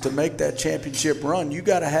 because to make that championship run, you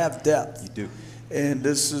got to have depth. You do. And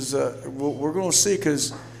this is we're going to see,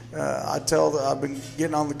 because I've been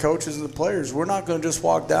getting on the coaches and the players. We're not going to just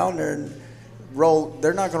walk down there and roll.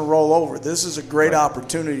 They're not going to roll over. This is a great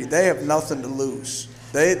opportunity. They have nothing to lose.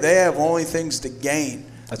 They have only things to gain.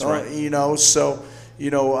 That's right. So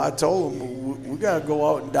I told them we got to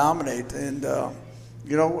go out and dominate. And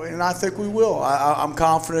and I think we will. I'm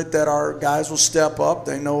confident that our guys will step up.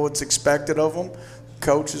 They know what's expected of them.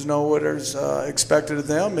 Coaches know what is expected of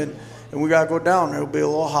them, and we got to go down. It'll be a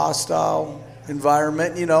little hostile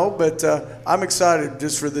environment, but I'm excited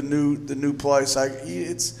just for the new place.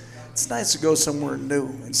 It's nice to go somewhere new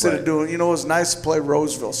instead of doing. It's nice to play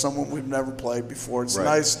Roseville, someone we've never played before. It's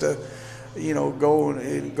nice to, go to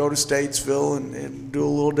Statesville and do a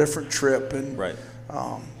little different trip. And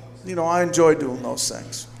I enjoy doing those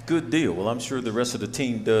things. Good deal. Well, I'm sure the rest of the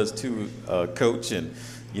team does too, Coach. And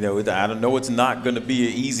I don't know, it's not going to be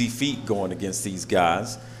an easy feat going against these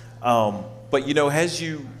guys. But as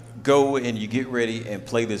you go and you get ready and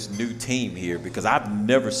play this new team here, because I've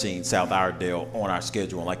never seen South Iredell on our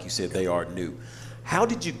schedule, and like you said, they are new. How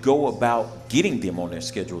did you go about getting them on their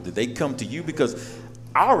schedule? Did they come to you? Because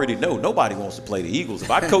I already know nobody wants to play the Eagles.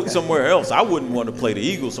 If I coach somewhere else, I wouldn't want to play the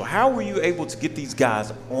Eagles. So how were you able to get these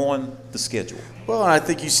guys on the schedule? Well, I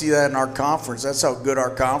think you see that in our conference. That's how good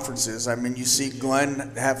our conference is. I mean, you see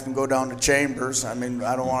Glenn have to go down to Chambers. I mean,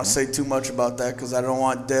 I don't want to say too much about that because I don't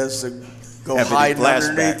want Des to go hiding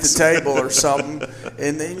underneath the table or something.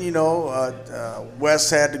 And then, Wes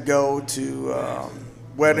had to go to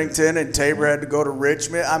Weddington and Tabor had to go to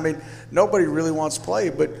Richmond. I mean, nobody really wants to play,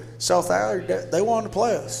 but South Iredell, they want to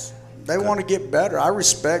play us. They want to get better. I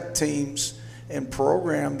respect teams and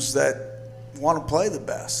programs that want to play the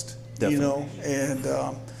best, And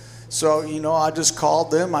so, I just called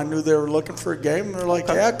them. I knew they were looking for a game. And they're like,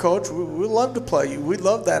 yeah, Coach, we'd love to play you. We'd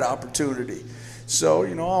love that opportunity. So,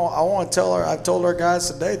 I want to tell her, I've told our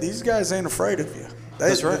guys today, these guys ain't afraid of you.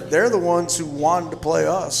 That's right. They're the ones who wanted to play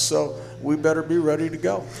us, so we better be ready to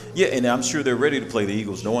go. Yeah, and I'm sure they're ready to play the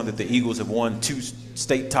Eagles, knowing that the Eagles have won 2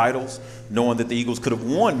 state titles, knowing that the Eagles could have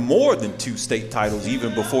won more than 2 state titles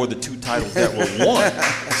even before the 2 titles that were won.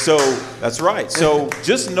 So that's right. So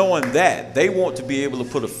just knowing that, they want to be able to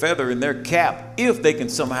put a feather in their cap if they can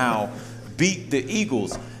somehow beat the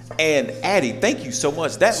Eagles. And Addie, thank you so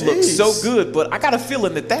much. That looks so good, but I got a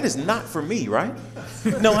feeling that is not for me, right?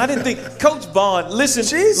 No, I didn't think. Coach Vaughn, listen,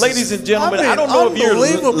 ladies and gentlemen, I don't know if you're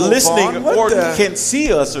listening or can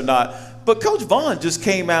see us or not, but Coach Vaughn just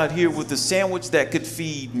came out here with a sandwich that could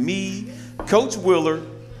feed me, Coach Willard,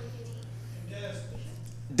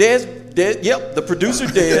 Des, the producer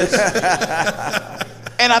Des.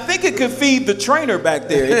 And I think it could feed the trainer back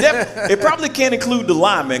there. It probably can't include the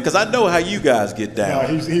lineman because I know how you guys get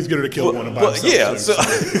down. No, he's going to kill one by himself. Yeah,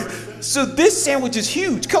 so this sandwich is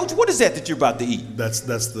huge. Coach, what is that you're about to eat? That's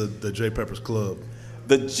the J. Peppers Club.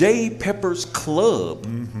 The J. Peppers Club.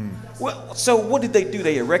 Mm-hmm. Well, so what did they do?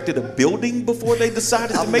 They erected a building before they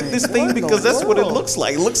decided to make this thing? Because that's what it looks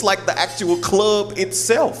like. It looks like the actual club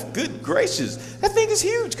itself. Good gracious. That thing is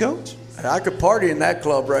huge, Coach. I could party in that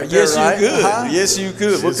club right there, right? Yes, you could. Huh? Yes, you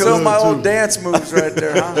could. We'll film my old dance moves right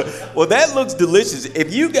there, huh? Well, that looks delicious.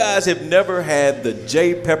 If you guys have never had the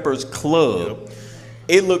J. Peppers Club,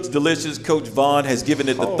 it looks delicious. Coach Vaughn has given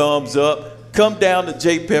it the thumbs up. Come down to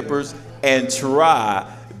J. Peppers and try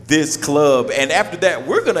this club. And after that,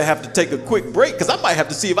 we're going to have to take a quick break because I might have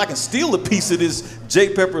to see if I can steal a piece of this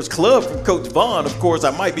J. Peppers Club from Coach Vaughn. Of course,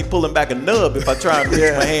 I might be pulling back a nub if I try and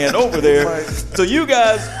reach my hand over there. Right. So you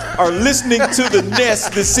guys are listening to The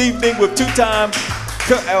Nest this evening with 2-time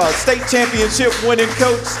state championship winning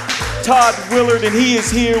coach Todd Willard, and he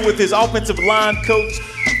is here with his offensive line coach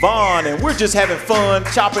Vaughn, and we're just having fun,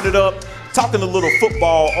 chopping it up, talking a little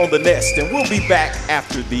football on The Nest, and we'll be back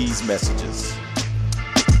after these messages.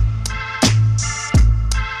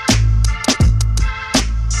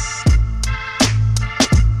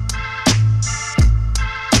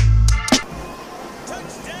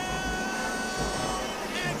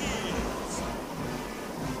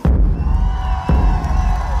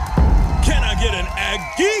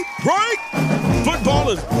 Football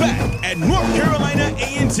is back at North Carolina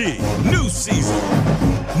A&T. New season,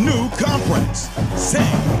 new conference. Say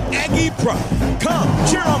Aggie Pride. Come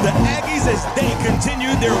cheer on the Aggies as they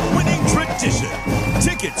continue their winning tradition.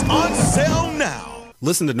 Tickets on sale now.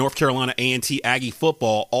 Listen to North Carolina A&T Aggie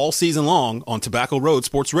football all season long on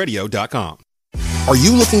TobaccoRoadSportsRadio.com. Are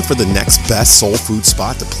you looking for the next best soul food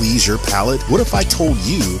spot to please your palate? What if I told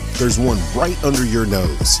you there's one right under your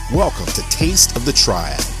nose? Welcome to Taste of the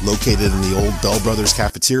Triad, located in the old Bell Brothers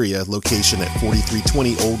Cafeteria, location at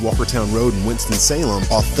 4320 Old Walkertown Road in Winston-Salem.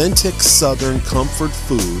 Authentic Southern comfort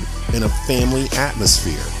food in a family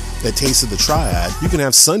atmosphere. At Taste of the Triad, you can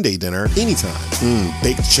have Sunday dinner anytime.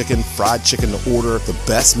 Baked chicken, fried chicken to order, the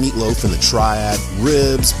best meatloaf in the Triad,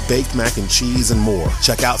 ribs, baked mac and cheese, and more.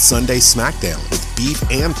 Check out Sunday Smackdown with beef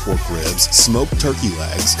and pork ribs, smoked turkey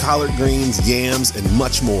legs, collard greens, yams, and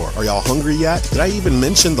much more. Are y'all hungry yet? Did I even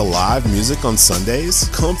mention the live music on Sundays?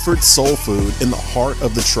 Comfort soul food in the heart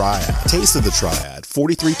of the Triad. Taste of the Triad,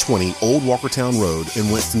 4320 Old Walkertown Road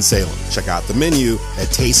in Winston-Salem. Check out the menu at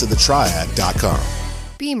tasteofthetriad.com.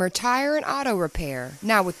 Beamer Tire and Auto Repair,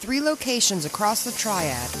 now with 3 locations across the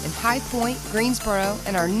Triad in High Point, Greensboro,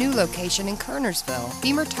 and our new location in Kernersville.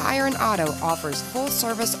 Beamer Tire and Auto offers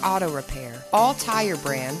full-service auto repair, all tire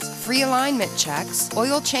brands, free alignment checks,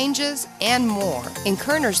 oil changes, and more. In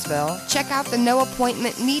Kernersville, check out the no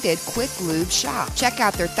appointment needed Quick Lube shop. Check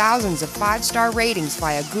out their thousands of 5-star ratings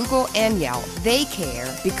via Google and Yelp. They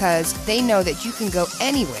care because they know that you can go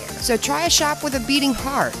anywhere. So try a shop with a beating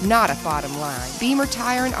heart, not a bottom line. Beamer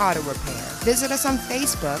Tire and Auto Repair. Visit us on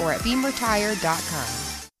Facebook or at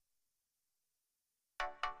beamertire.com.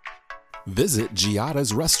 Visit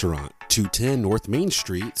Giada's Restaurant, 210 North Main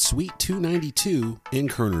Street, Suite 292 in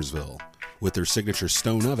Kernersville. With their signature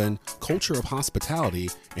stone oven, culture of hospitality,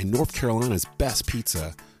 and North Carolina's best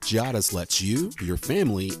pizza, Giada's lets you, your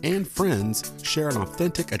family, and friends share an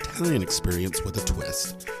authentic Italian experience with a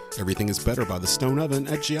twist. Everything is better by the stone oven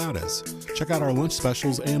at Giada's. Check out our lunch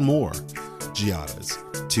specials and more. Giada's,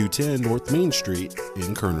 210 North Main Street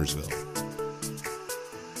in Kernersville.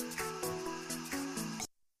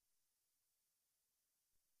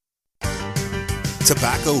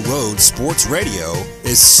 Tobacco Road Sports Radio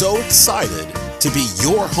is so excited to be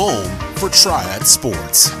your home for Triad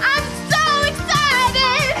Sports. I'm so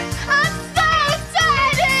excited! I'm so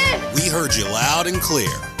excited! We heard you loud and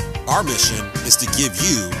clear. Our mission is to give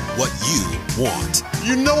you what you want.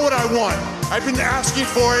 You know what I want. I've been asking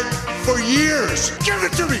for it for years. Give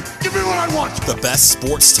it to me. Give me what I want. The best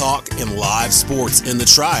sports talk and live sports in the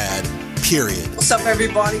Triad, period. What's up,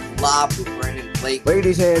 everybody? Live with Brandon Blake.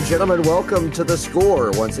 Ladies and gentlemen, welcome to The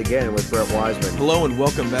Score once again with Brett Wiseman. Hello and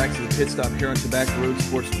welcome back to the Pit Stop here on Tobacco Road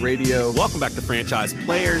Sports Radio. Welcome back to Franchise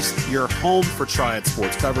Players, your home for Triad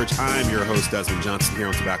sports coverage. I'm your host, Desmond Johnson, here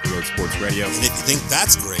on Tobacco Road Sports Radio. And if you think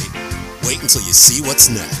that's great, wait until you see what's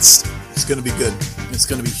next. It's going to be good. It's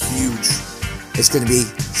going to be huge. It's going to be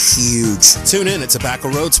huge. Tune in at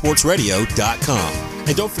TobaccoRoadSportsRadio.com.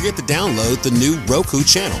 And don't forget to download the new Roku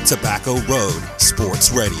channel, Tobacco Road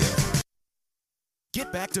Sports Radio.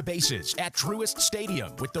 Get back to bases at Truist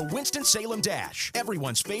Stadium with the Winston-Salem Dash.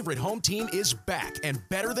 Everyone's favorite home team is back and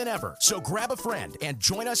better than ever. So grab a friend and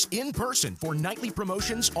join us in person for nightly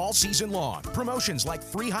promotions all season long. Promotions like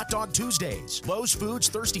free hot dog Tuesdays, Lowe's Foods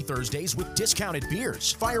Thirsty Thursdays with discounted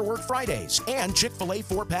beers, Firework Fridays, and Chick-fil-A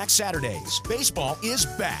 4-pack Saturdays. Baseball is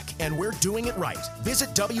back and we're doing it right.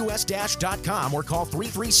 Visit ws-.com or call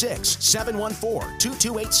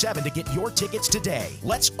 336-714-2287 to get your tickets today.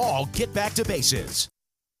 Let's all get back to bases.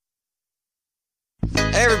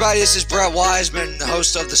 Hey everybody, this is Brett Wiseman, the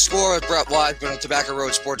host of The Score with Brett Wiseman on Tobacco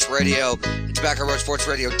Road Sports Radio and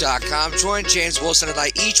TobaccoRoadSportsRadio.com. Join James Wilson and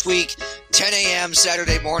I each week, 10 a.m.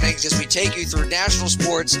 Saturday mornings, as we take you through national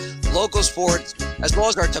sports, local sports, as well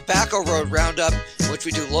as our Tobacco Road Roundup, in which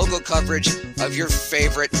we do local coverage of your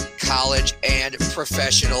favorite college and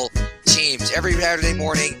professional teams. Every Saturday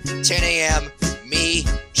morning, 10 a.m., me,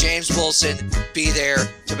 James Wilson, be there,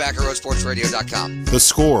 TobaccoRoadSportsRadio.com. The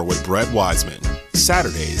Score with Brett Wiseman,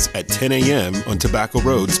 Saturdays at 10 a.m. on Tobacco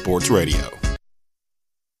Road Sports Radio.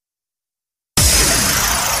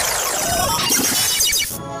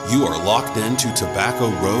 You are locked into Tobacco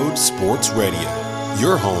Road Sports Radio,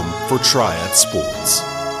 your home for Triad Sports.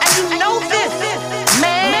 And you know this,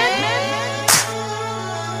 man.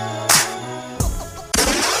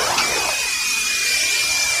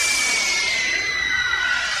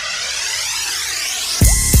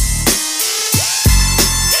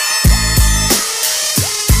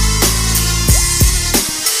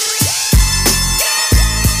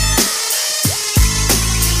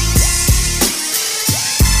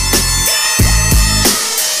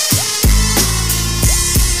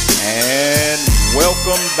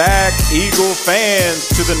 Welcome back, Eagle fans,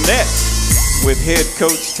 to the net with head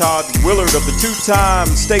coach Todd Willard of the two-time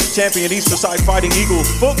state champion East Forsyth Fighting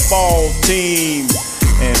Eagles football team.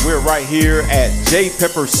 And we're right here at J.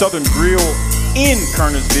 Peppers Southern Grill in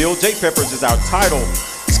Kernersville. J. Peppers is our title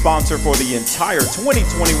sponsor for the entire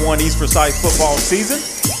 2021 East Forsyth football season.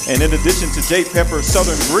 And in addition to J. Peppers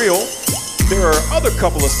Southern Grill, there are other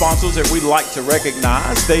couple of sponsors that we'd like to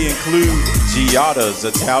recognize. They include Giada's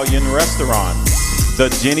Italian Restaurant, the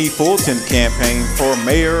Jenny Fulton campaign for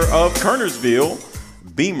mayor of Kernersville,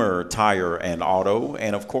 Beamer Tire and Auto,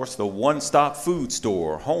 and of course the One Stop Food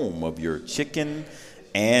Store, home of your chicken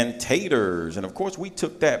and taters. And of course we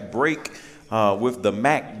took that break with the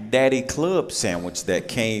Mac Daddy Club sandwich that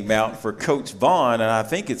came out for Coach Vaughn, and I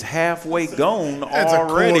think it's halfway gone That's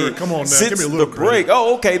already. A quarter. Come on now, since give me a the little break. credit.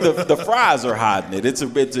 Oh, okay. The fries are hiding it.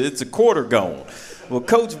 It's a quarter gone. Well,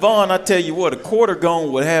 Coach Vaughn, I tell you what, a quarter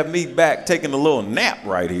gone would have me back taking a little nap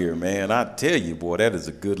right here, man. I tell you, boy, that is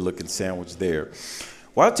a good-looking sandwich there.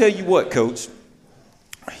 Well, I'll tell you what, Coach.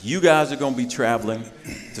 You guys are going to be traveling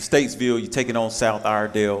to Statesville. You're taking on South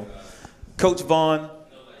Iredell. Coach Vaughn,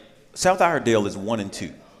 South Iredell is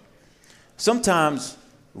 1-2. Sometimes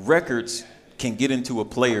records can get into a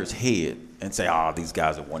player's head and say, these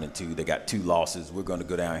guys are 1-2. They got 2 losses. We're going to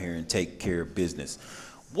go down here and take care of business.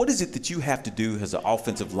 What is it that you have to do as an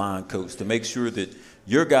offensive line coach to make sure that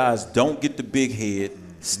your guys don't get the big head,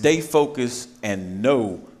 stay focused, and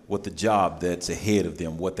know what the job that's ahead of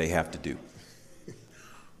them, what they have to do?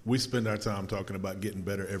 We spend our time talking about getting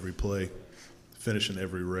better every play, finishing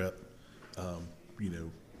every rep.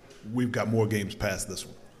 We've got more games past this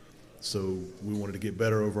one. So we wanted to get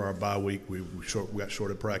better over our bye week. We got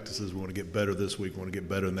shorter practices. We want to get better this week. We want to get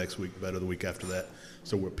better next week, better the week after that.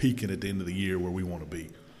 So we're peaking at the end of the year where we want to be.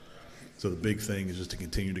 So the big thing is just to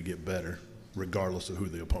continue to get better regardless of who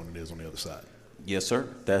the opponent is on the other side. Yes, sir.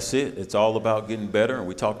 That's it. It's all about getting better, and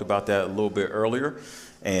we talked about that a little bit earlier.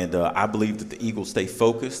 And I believe that the Eagles stay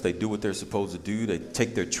focused. They do what they're supposed to do. They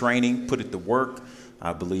take their training, put it to work.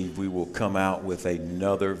 I believe we will come out with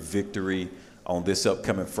another victory on this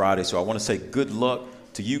upcoming Friday. So I want to say good luck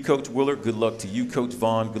to you, Coach Willard. Good luck to you, Coach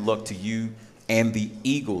Vaughn. Good luck to you and the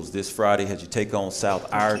Eagles this Friday as you take on South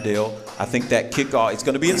Iredell. I think that kickoff, it's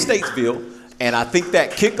going to be in Statesville, and I think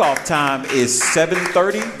that kickoff time is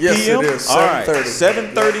 7:30 p.m.? Yes, it is, 7:30. All right,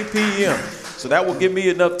 7:30 p.m. So that will give me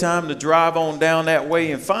enough time to drive on down that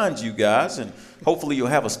way and find you guys, and hopefully you'll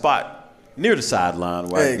have a spot near the sideline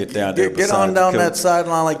where I can get down there. Get on down that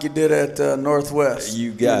sideline like you did at Northwest.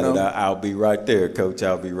 You got it. I'll be right there, Coach.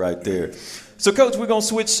 I'll be right there. So, Coach, we're going to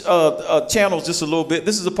switch channels just a little bit.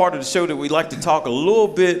 This is a part of the show that we like to talk a little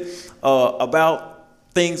bit about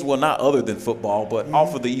things, well, not other than football, but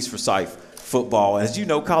off of the East Forsyth football. As you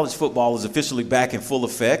know, college football is officially back in full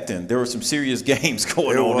effect, and there were some serious games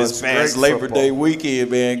going on this past Labor Day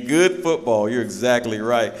weekend, man. Good football. You're exactly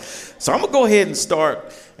right. So I'm going to go ahead and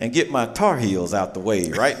start and get my Tar Heels out the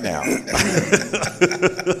way right now.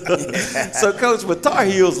 So, Coach, when Tar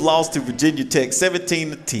Heels lost to Virginia Tech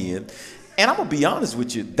 17-10, and I'm going to be honest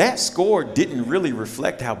with you, that score didn't really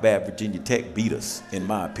reflect how bad Virginia Tech beat us, in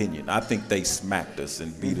my opinion. I think they smacked us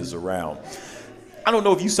and beat us around. I don't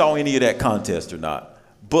know if you saw any of that contest or not,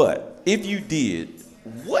 but if you did,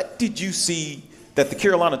 what did you see that the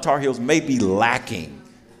Carolina Tar Heels may be lacking,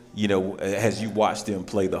 as you watched them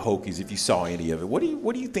play the Hokies, if you saw any of it? What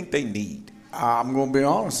do you think they need? I'm going to be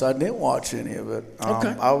honest. I didn't watch any of it.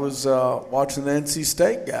 Okay. I was watching the NC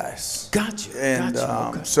State guys. Gotcha. And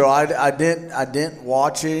okay. So I didn't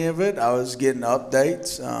watch any of it. I was getting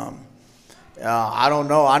updates. I don't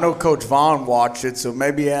know. I know Coach Vaughn watched it, so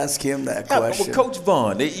maybe ask him that question. Well, Coach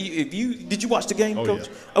Vaughn, did you watch the game, Coach?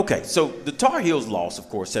 Yeah. Okay, so the Tar Heels lost, of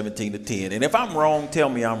course, 17-10. And if I'm wrong, tell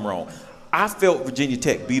me I'm wrong. I felt Virginia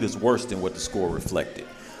Tech beat us worse than what the score reflected.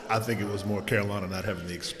 I think it was more Carolina not having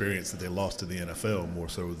the experience that they lost to the NFL more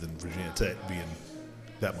so than Virginia Tech being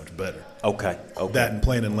that much better. Okay. That and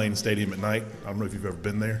playing in Lane Stadium at night. I don't know if you've ever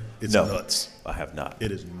been there. It's nuts. I have not.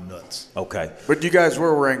 It is nuts. Okay. But you guys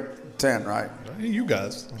were ranked 10, right? You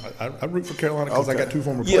guys. I root for Carolina because I got 2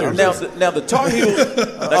 former players. Now the Tar Heels.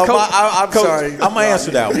 I'm sorry. I'm going to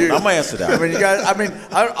answer that one. I'm going to answer that one. You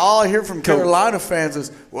guys. All I hear from Carolina fans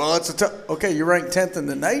is, well, it's okay, you're ranked 10th in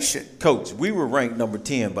the nation. Coach, we were ranked number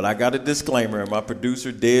 10, but I got a disclaimer, and my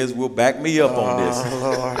producer, Dez, will back me up on this.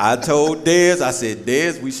 Lord. I told Dez, I said,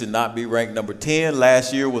 Dez, we should not be ranked number 10.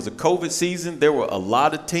 Last year was a COVID season. There were a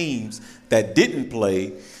lot of teams that didn't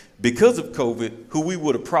play because of COVID, who we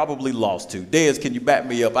would have probably lost to. Dez, can you back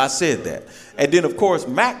me up? I said that. And then, of course,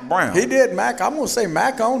 Mac Brown. He did, Mac. I'm going to say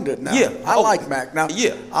Mac owned it now. Yeah. I like Mac. Now,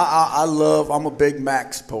 yeah. I'm a big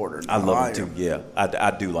Mac supporter. I love him too, yeah.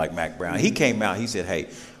 I do like Mac Brown. He came out, he said, hey,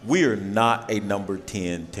 we are not a number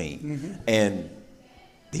 10 team. Mm-hmm. And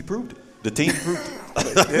he proved it. The team proved it.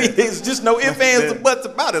 I mean, there's just no ifs, ands, or buts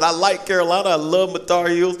about it. I like Carolina. I love my Tar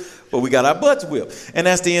Heels. But we got our butts whipped. And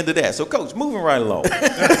that's the end of that. So, Coach, moving right along.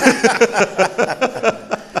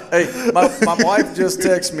 Hey, my wife just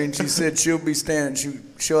texted me, and she said she'll be standing.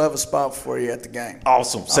 She'll have a spot for you at the game.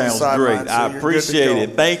 Awesome. Sounds great. I appreciate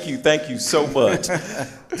it. Thank you so much.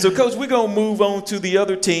 So, Coach, we're going to move on to the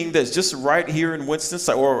other team that's just right here in Winston,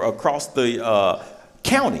 or across the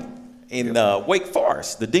County in Wake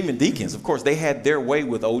Forest, the Demon Deacons. Of course, they had their way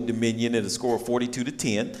with Old Dominion at a score of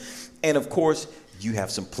 42-10. And, of course, you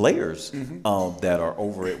have some players that are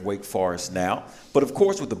over at Wake Forest now. But, of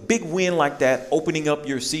course, with a big win like that, opening up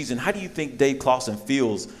your season, how do you think Dave Clawson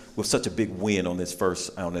feels with such a big win on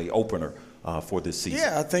the opener for this season?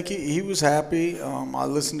 Yeah, I think he was happy. I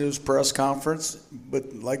listened to his press conference,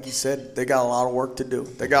 but like you said, they got a lot of work to do.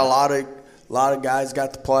 They got a lot of guys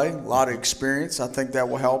got to play, a lot of experience. I think that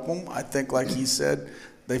will help them. I think, like he said,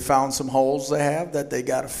 they found some holes they have that they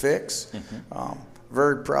got to fix.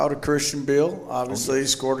 Very proud of Christian Beal. Obviously, he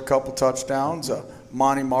scored a couple touchdowns.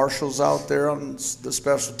 Monty Marshall's out there on the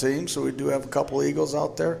special team, so we do have a couple Eagles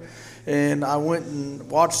out there. And I went and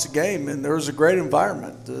watched the game, and there was a great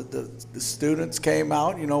environment. The students came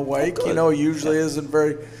out. Wake, usually isn't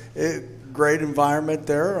very great environment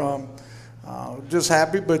there. Just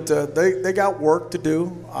happy, but they got work to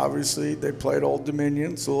do. Obviously, they played Old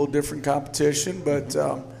Dominion. It's a little different competition, but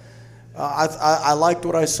I liked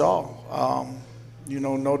what I saw.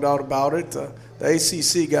 No doubt about it. The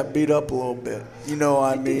ACC got beat up a little bit.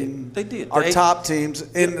 They did. Our top teams,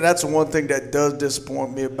 and that's the one thing that does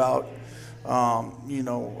disappoint me about,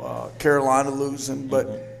 Carolina losing. But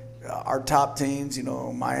our top teams,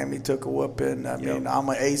 Miami took a whooping. I'm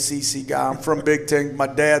an ACC guy. I'm from Big Ten. My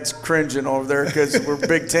dad's cringing over there because we're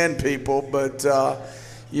Big Ten people. But, I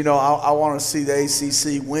want to see the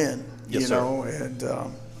ACC win, and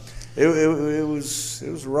It was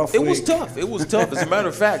a rough week. It was tough. It was tough. As a matter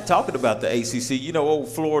of fact, talking about the ACC, old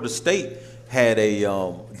Florida State had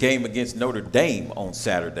a game against Notre Dame on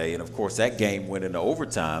Saturday, and of course that game went into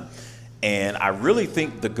overtime. And I really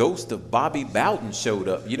think the ghost of Bobby Bowden showed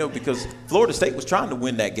up, because Florida State was trying to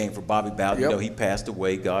win that game for Bobby Bowden. He passed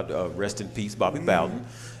away. God rest in peace, Bobby Bowden.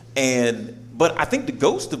 But I think the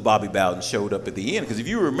ghost of Bobby Bowden showed up at the end, because if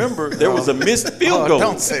you remember, there was a missed field goal.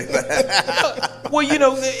 Don't say that. Well,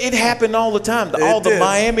 it happened all the time. All the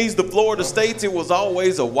Miamis, the Florida States, it was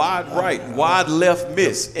always a wide right, wide left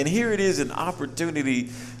miss. And here it is, an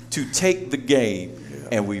opportunity to take the game,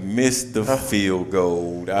 and we missed the field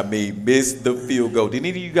goal. Missed the field goal. Did any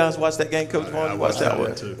of you guys watch that game, Coach Vaughn? I watched that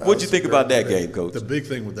one too. What did you think about that game, Coach? The big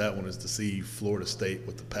thing with that one is to see Florida State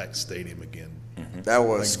with the packed stadium again. That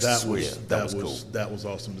was cool. That was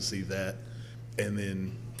awesome to see that. And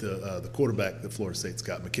then the quarterback that Florida State's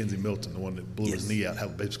got, Mackenzie Milton, the one that blew his knee out, how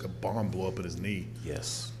basically a bomb blew up in his knee.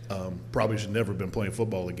 Yes. Probably should never have been playing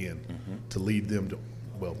football again. To lead them to,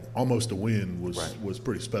 almost a win was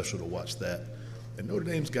pretty special to watch that. And Notre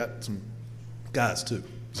Dame's got some guys too.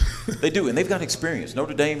 They do, and they've got experience.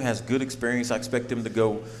 Notre Dame has good experience. I expect them to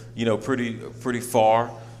go, pretty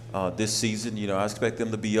far this season. I expect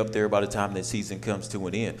them to be up there by the time that season comes to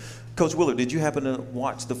an end. Coach Willard, did you happen to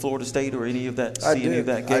watch the Florida State or any of that? Any of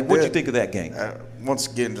that game? What did you think of that game? Once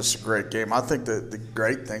again, just a great game. I think the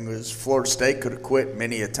great thing was Florida State could have quit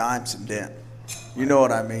many a times and didn't. You know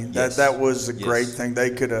what I mean? Yes. That was a great thing.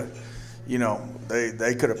 They could have,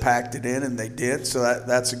 they could have packed it in, and they did. So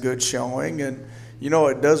that's a good showing. And,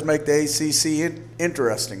 it does make the ACC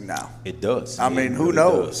interesting now. It does. Who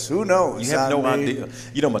knows? Who knows? You have no idea.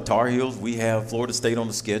 My Tar Heels, we have Florida State on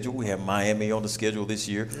the schedule. We have Miami on the schedule this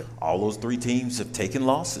year. Yep. All those three teams have taken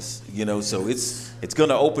losses, so it's going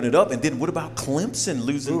to open it up. And then what about Clemson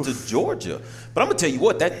losing to Georgia? But I'm going to tell you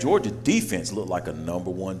what, that Georgia defense looked like a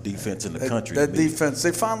 #1 defense in the country. That defense,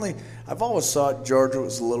 I've always thought Georgia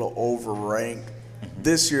was a little overranked.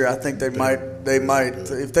 This year, I think they might,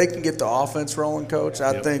 if they can get the offense rolling, Coach,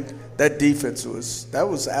 I think that defense was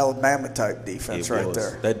Alabama-type defense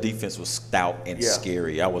there. That defense was stout and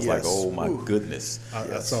scary. I was like, oh, my goodness.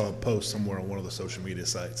 I saw a post somewhere on one of the social media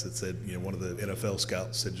sites that said, one of the NFL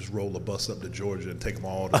scouts said just roll the bus up to Georgia and take them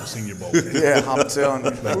all to the Senior Bowl game. Yeah, I'm telling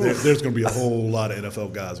you. There's going to be a whole lot of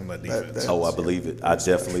NFL guys on that defense. I believe it. I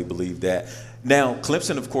definitely believe that. Now,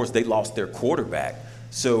 Clemson, of course, they lost their quarterback.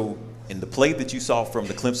 So – in the play that you saw from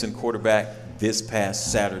the Clemson quarterback this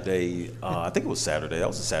past Saturday, I think it was Saturday. That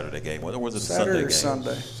was a Saturday game. Or was it a Sunday game?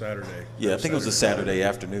 Saturday. Yeah, I think it was a Saturday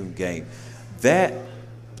afternoon game. The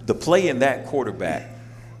play in that quarterback,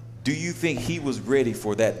 do you think he was ready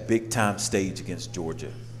for that big-time stage against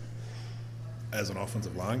Georgia? As an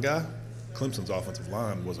offensive line guy, Clemson's offensive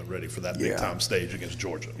line wasn't ready for that big-time stage against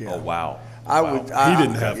Georgia. Yeah. Oh, wow. He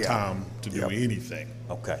didn't have time to do anything.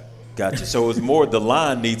 Okay. Gotcha. So it's more the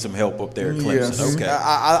line needs some help up there at Clemson. Yes. Okay.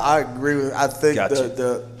 I agree with. I think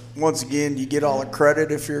the once again you get all the credit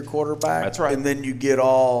if you're a quarterback. That's right. And then you get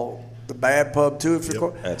all the bad pub too if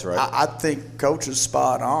you're. That's right. I think Coach is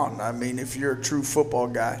spot on. If you're a true football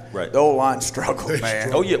guy, right. The O-line struggled,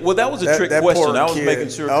 man. Oh yeah. Well, that was a trick question. I was making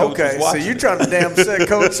sure Coach was watching. So you're trying to damn set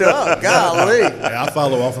Coach up. Golly. Hey, I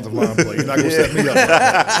follow offensive line play. You're not going to set me up.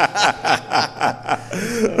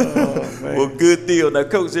 Well, good deal. Now,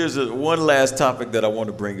 Coach, there's one last topic that I want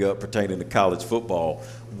to bring up pertaining to college football.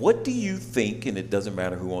 What do you think, and it doesn't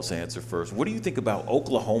matter who wants to answer first, what do you think about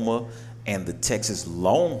Oklahoma and the Texas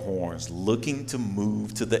Longhorns looking to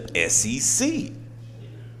move to the SEC?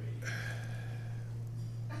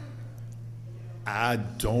 I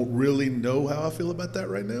don't really know how I feel about that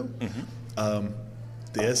right now.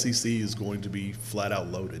 The SEC is going to be flat out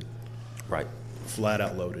loaded. Right. Flat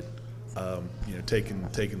out loaded.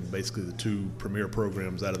 Taking basically the two premier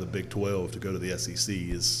programs out of the Big 12 to go to the SEC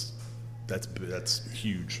that's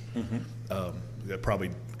huge. That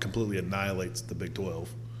probably completely annihilates the Big 12.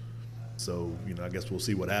 So, I guess we'll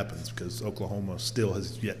see what happens because Oklahoma still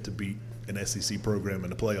has yet to beat an SEC program in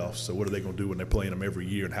the playoffs. So what are they going to do when they're playing them every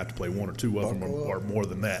year and have to play one or two of them or more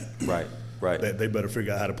than that? Right. They better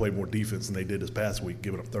figure out how to play more defense than they did this past week,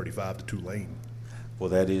 giving up 35 to Tulane. Well,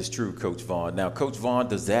 that is true, Coach Vaughn. Now, Coach Vaughn,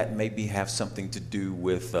 does that maybe have something to do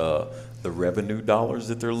with the revenue dollars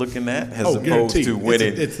that they're looking at, as opposed guaranteed. to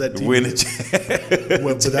winning? It's that winning.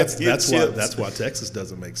 Well, but that's why Texas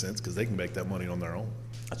doesn't make sense because they can make that money on their own.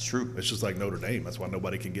 That's true. It's just like Notre Dame. That's why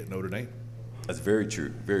nobody can get Notre Dame. That's very true.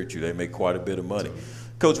 Very true. They make quite a bit of money.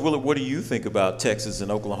 Coach Willard, what do you think about Texas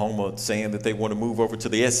and Oklahoma saying that they want to move over to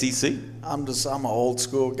the SEC? I'm an old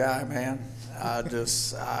school guy, man. I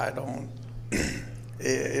don't.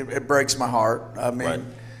 It breaks my heart. I mean, Right.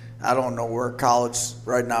 I don't know where college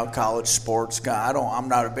sports guy. I'm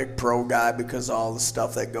not a big pro guy because of all the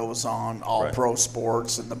stuff that goes on, all Right. pro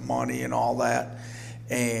sports and the money and all that.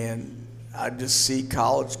 And I just see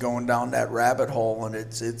college going down that rabbit hole, and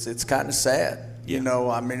it's kind of sad. Yeah.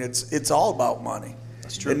 I mean, it's all about money.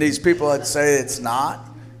 That's true. And these people that say it's not,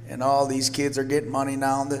 and all these kids are getting money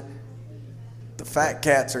now. The fat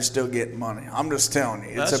cats are still getting money. I'm just telling you,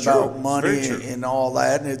 it's That's about true. money Very true. and all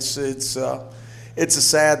that. And it's a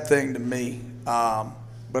sad thing to me. But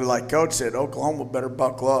like Coach said, Oklahoma better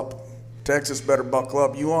buckle up. Texas better buckle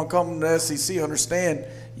up. You want to come to the SEC? Understand?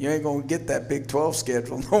 You ain't gonna get that Big 12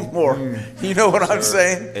 schedule no more. You know what I'm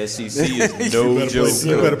saying? SEC is no joke.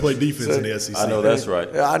 You better play defense in the SEC. I know that's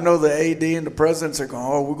right. I know the AD and the presidents are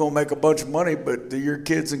going, we're going to make a bunch of money, but your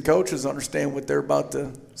kids and coaches understand what they're about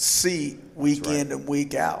to see week in and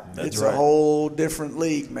week out. That's it's right. a whole different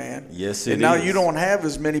league, man. Yes, it and now is. you don't have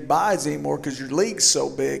as many buys anymore because your league's so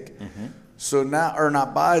big. So now, or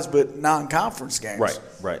not buys, but non-conference games.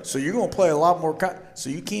 Right. So you're going to play a lot more. So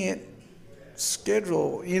you can't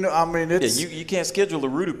schedule. I mean, it's you can't schedule a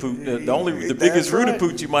Rootapoot. The That's biggest right.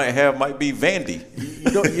 Rootapoot you might have might be Vandy.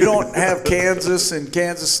 You don't have Kansas and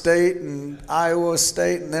Kansas State and Iowa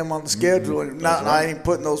State and them on the schedule. And I ain't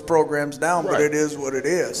putting those programs down, but Right. it is what it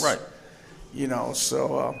is. Right.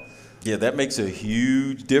 So. Yeah, that makes a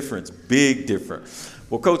huge difference, big difference.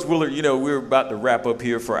 Well, Coach Willard, we're about to wrap up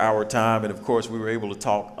here for our time, and of course, we were able to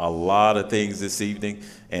talk a lot of things this evening.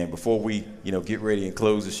 And before we, get ready and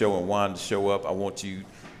close the show and wind the show up, I want you,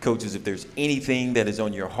 coaches, if there's anything that is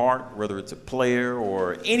on your heart, whether it's a player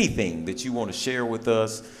or anything that you want to share with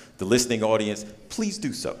us, the listening audience, please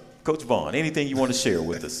do so. Coach Vaughn, anything you want to share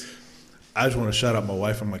with us? I just want to shout out my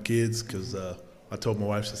wife and my kids because I told my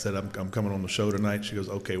wife, she said, I'm coming on the show tonight. She goes,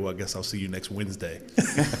 okay, well, I guess I'll see you next Wednesday.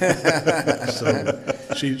 So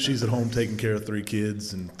she's at home taking care of 3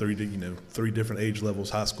 kids and 3 different age levels,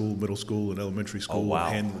 high school, middle school, and elementary school. Oh, wow.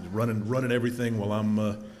 And running everything while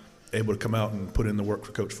I'm able to come out and put in the work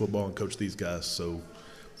for coach football and coach these guys. So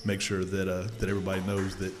make sure that everybody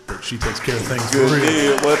knows that she takes care of things for real.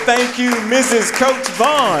 Good deal. Well, thank you, Mrs. Coach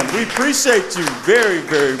Vaughn. We appreciate you very,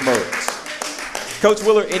 very much. Coach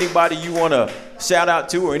Willard, anybody you want to shout out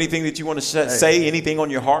to or anything that you want to say, anything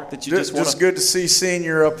on your heart that you just want to? Just good to see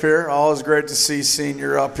Senior up here. Always great to see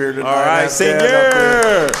Senior up here tonight. All right, Senior.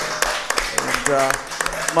 And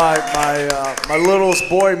my littlest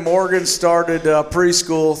boy, Morgan, started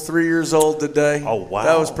preschool, 3 years old today. Oh, wow.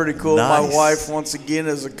 That was pretty cool. Nice. My wife, once again,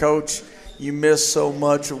 as a coach, you miss so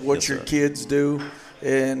much of what your kids do.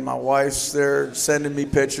 And my wife's there sending me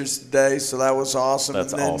pictures today, so that was awesome.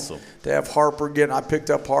 That's and then awesome. To have Harper again, I picked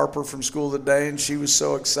up Harper from school today, and she was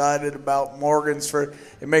so excited about Morgan's.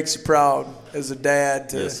 It makes you proud as a dad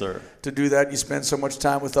to do that. You spend so much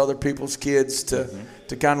time with other people's kids to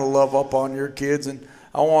kind of love up on your kids. And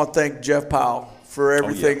I want to thank Jeff Powell for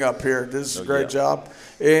everything up here. This is a great job.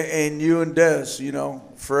 And you and Des,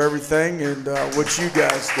 for everything and what you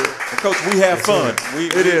guys do. Coach, we have fun. We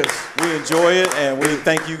enjoy it, and we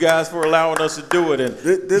thank you guys for allowing us to do it. And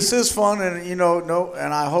this is fun, and and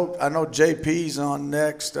I know JP's on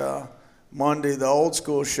next Monday, the old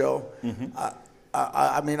school show.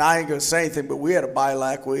 I mean, I ain't gonna say anything, but we had a bye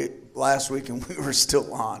last week. last week and we were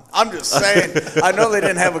still on. I'm just saying. I know they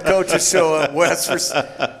didn't have a coaches show at West.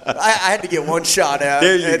 I had to get one shot out.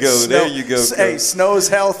 There you go. There you go. Hey, Snow's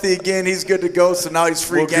healthy again. He's good to go. So now he's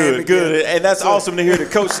free game again. Good. And that's awesome to hear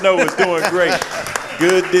that Coach Snow is doing great.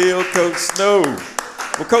 Good deal, Coach Snow.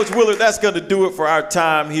 Well, Coach Willard, that's going to do it for our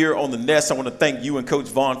time here on the Nest. I want to thank you and Coach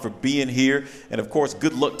Vaughn for being here. And, of course,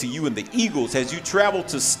 good luck to you and the Eagles as you travel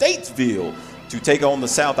to Statesville to take on the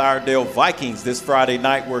South Iredell Vikings this Friday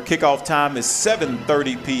night, where kickoff time is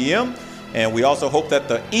 7:30 p.m. And we also hope that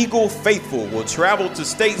the Eagle faithful will travel to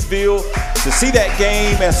Statesville to see that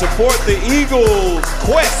game and support the Eagles'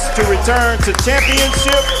 quest to return to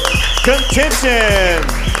championship contention.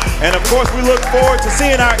 And, of course, we look forward to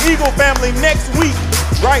seeing our Eagle family next week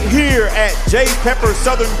right here at J. Pepper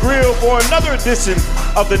Southern Grill for another edition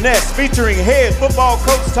of The Nest, featuring head football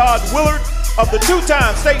coach Todd Willard of the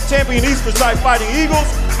two-time state champion East Forsyth Fighting Eagles.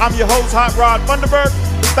 I'm your host, Hot Rod Funderburg.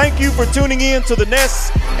 Thank you for tuning in to The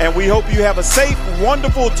Nest, and we hope you have a safe,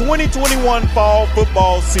 wonderful 2021 fall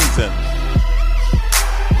football season.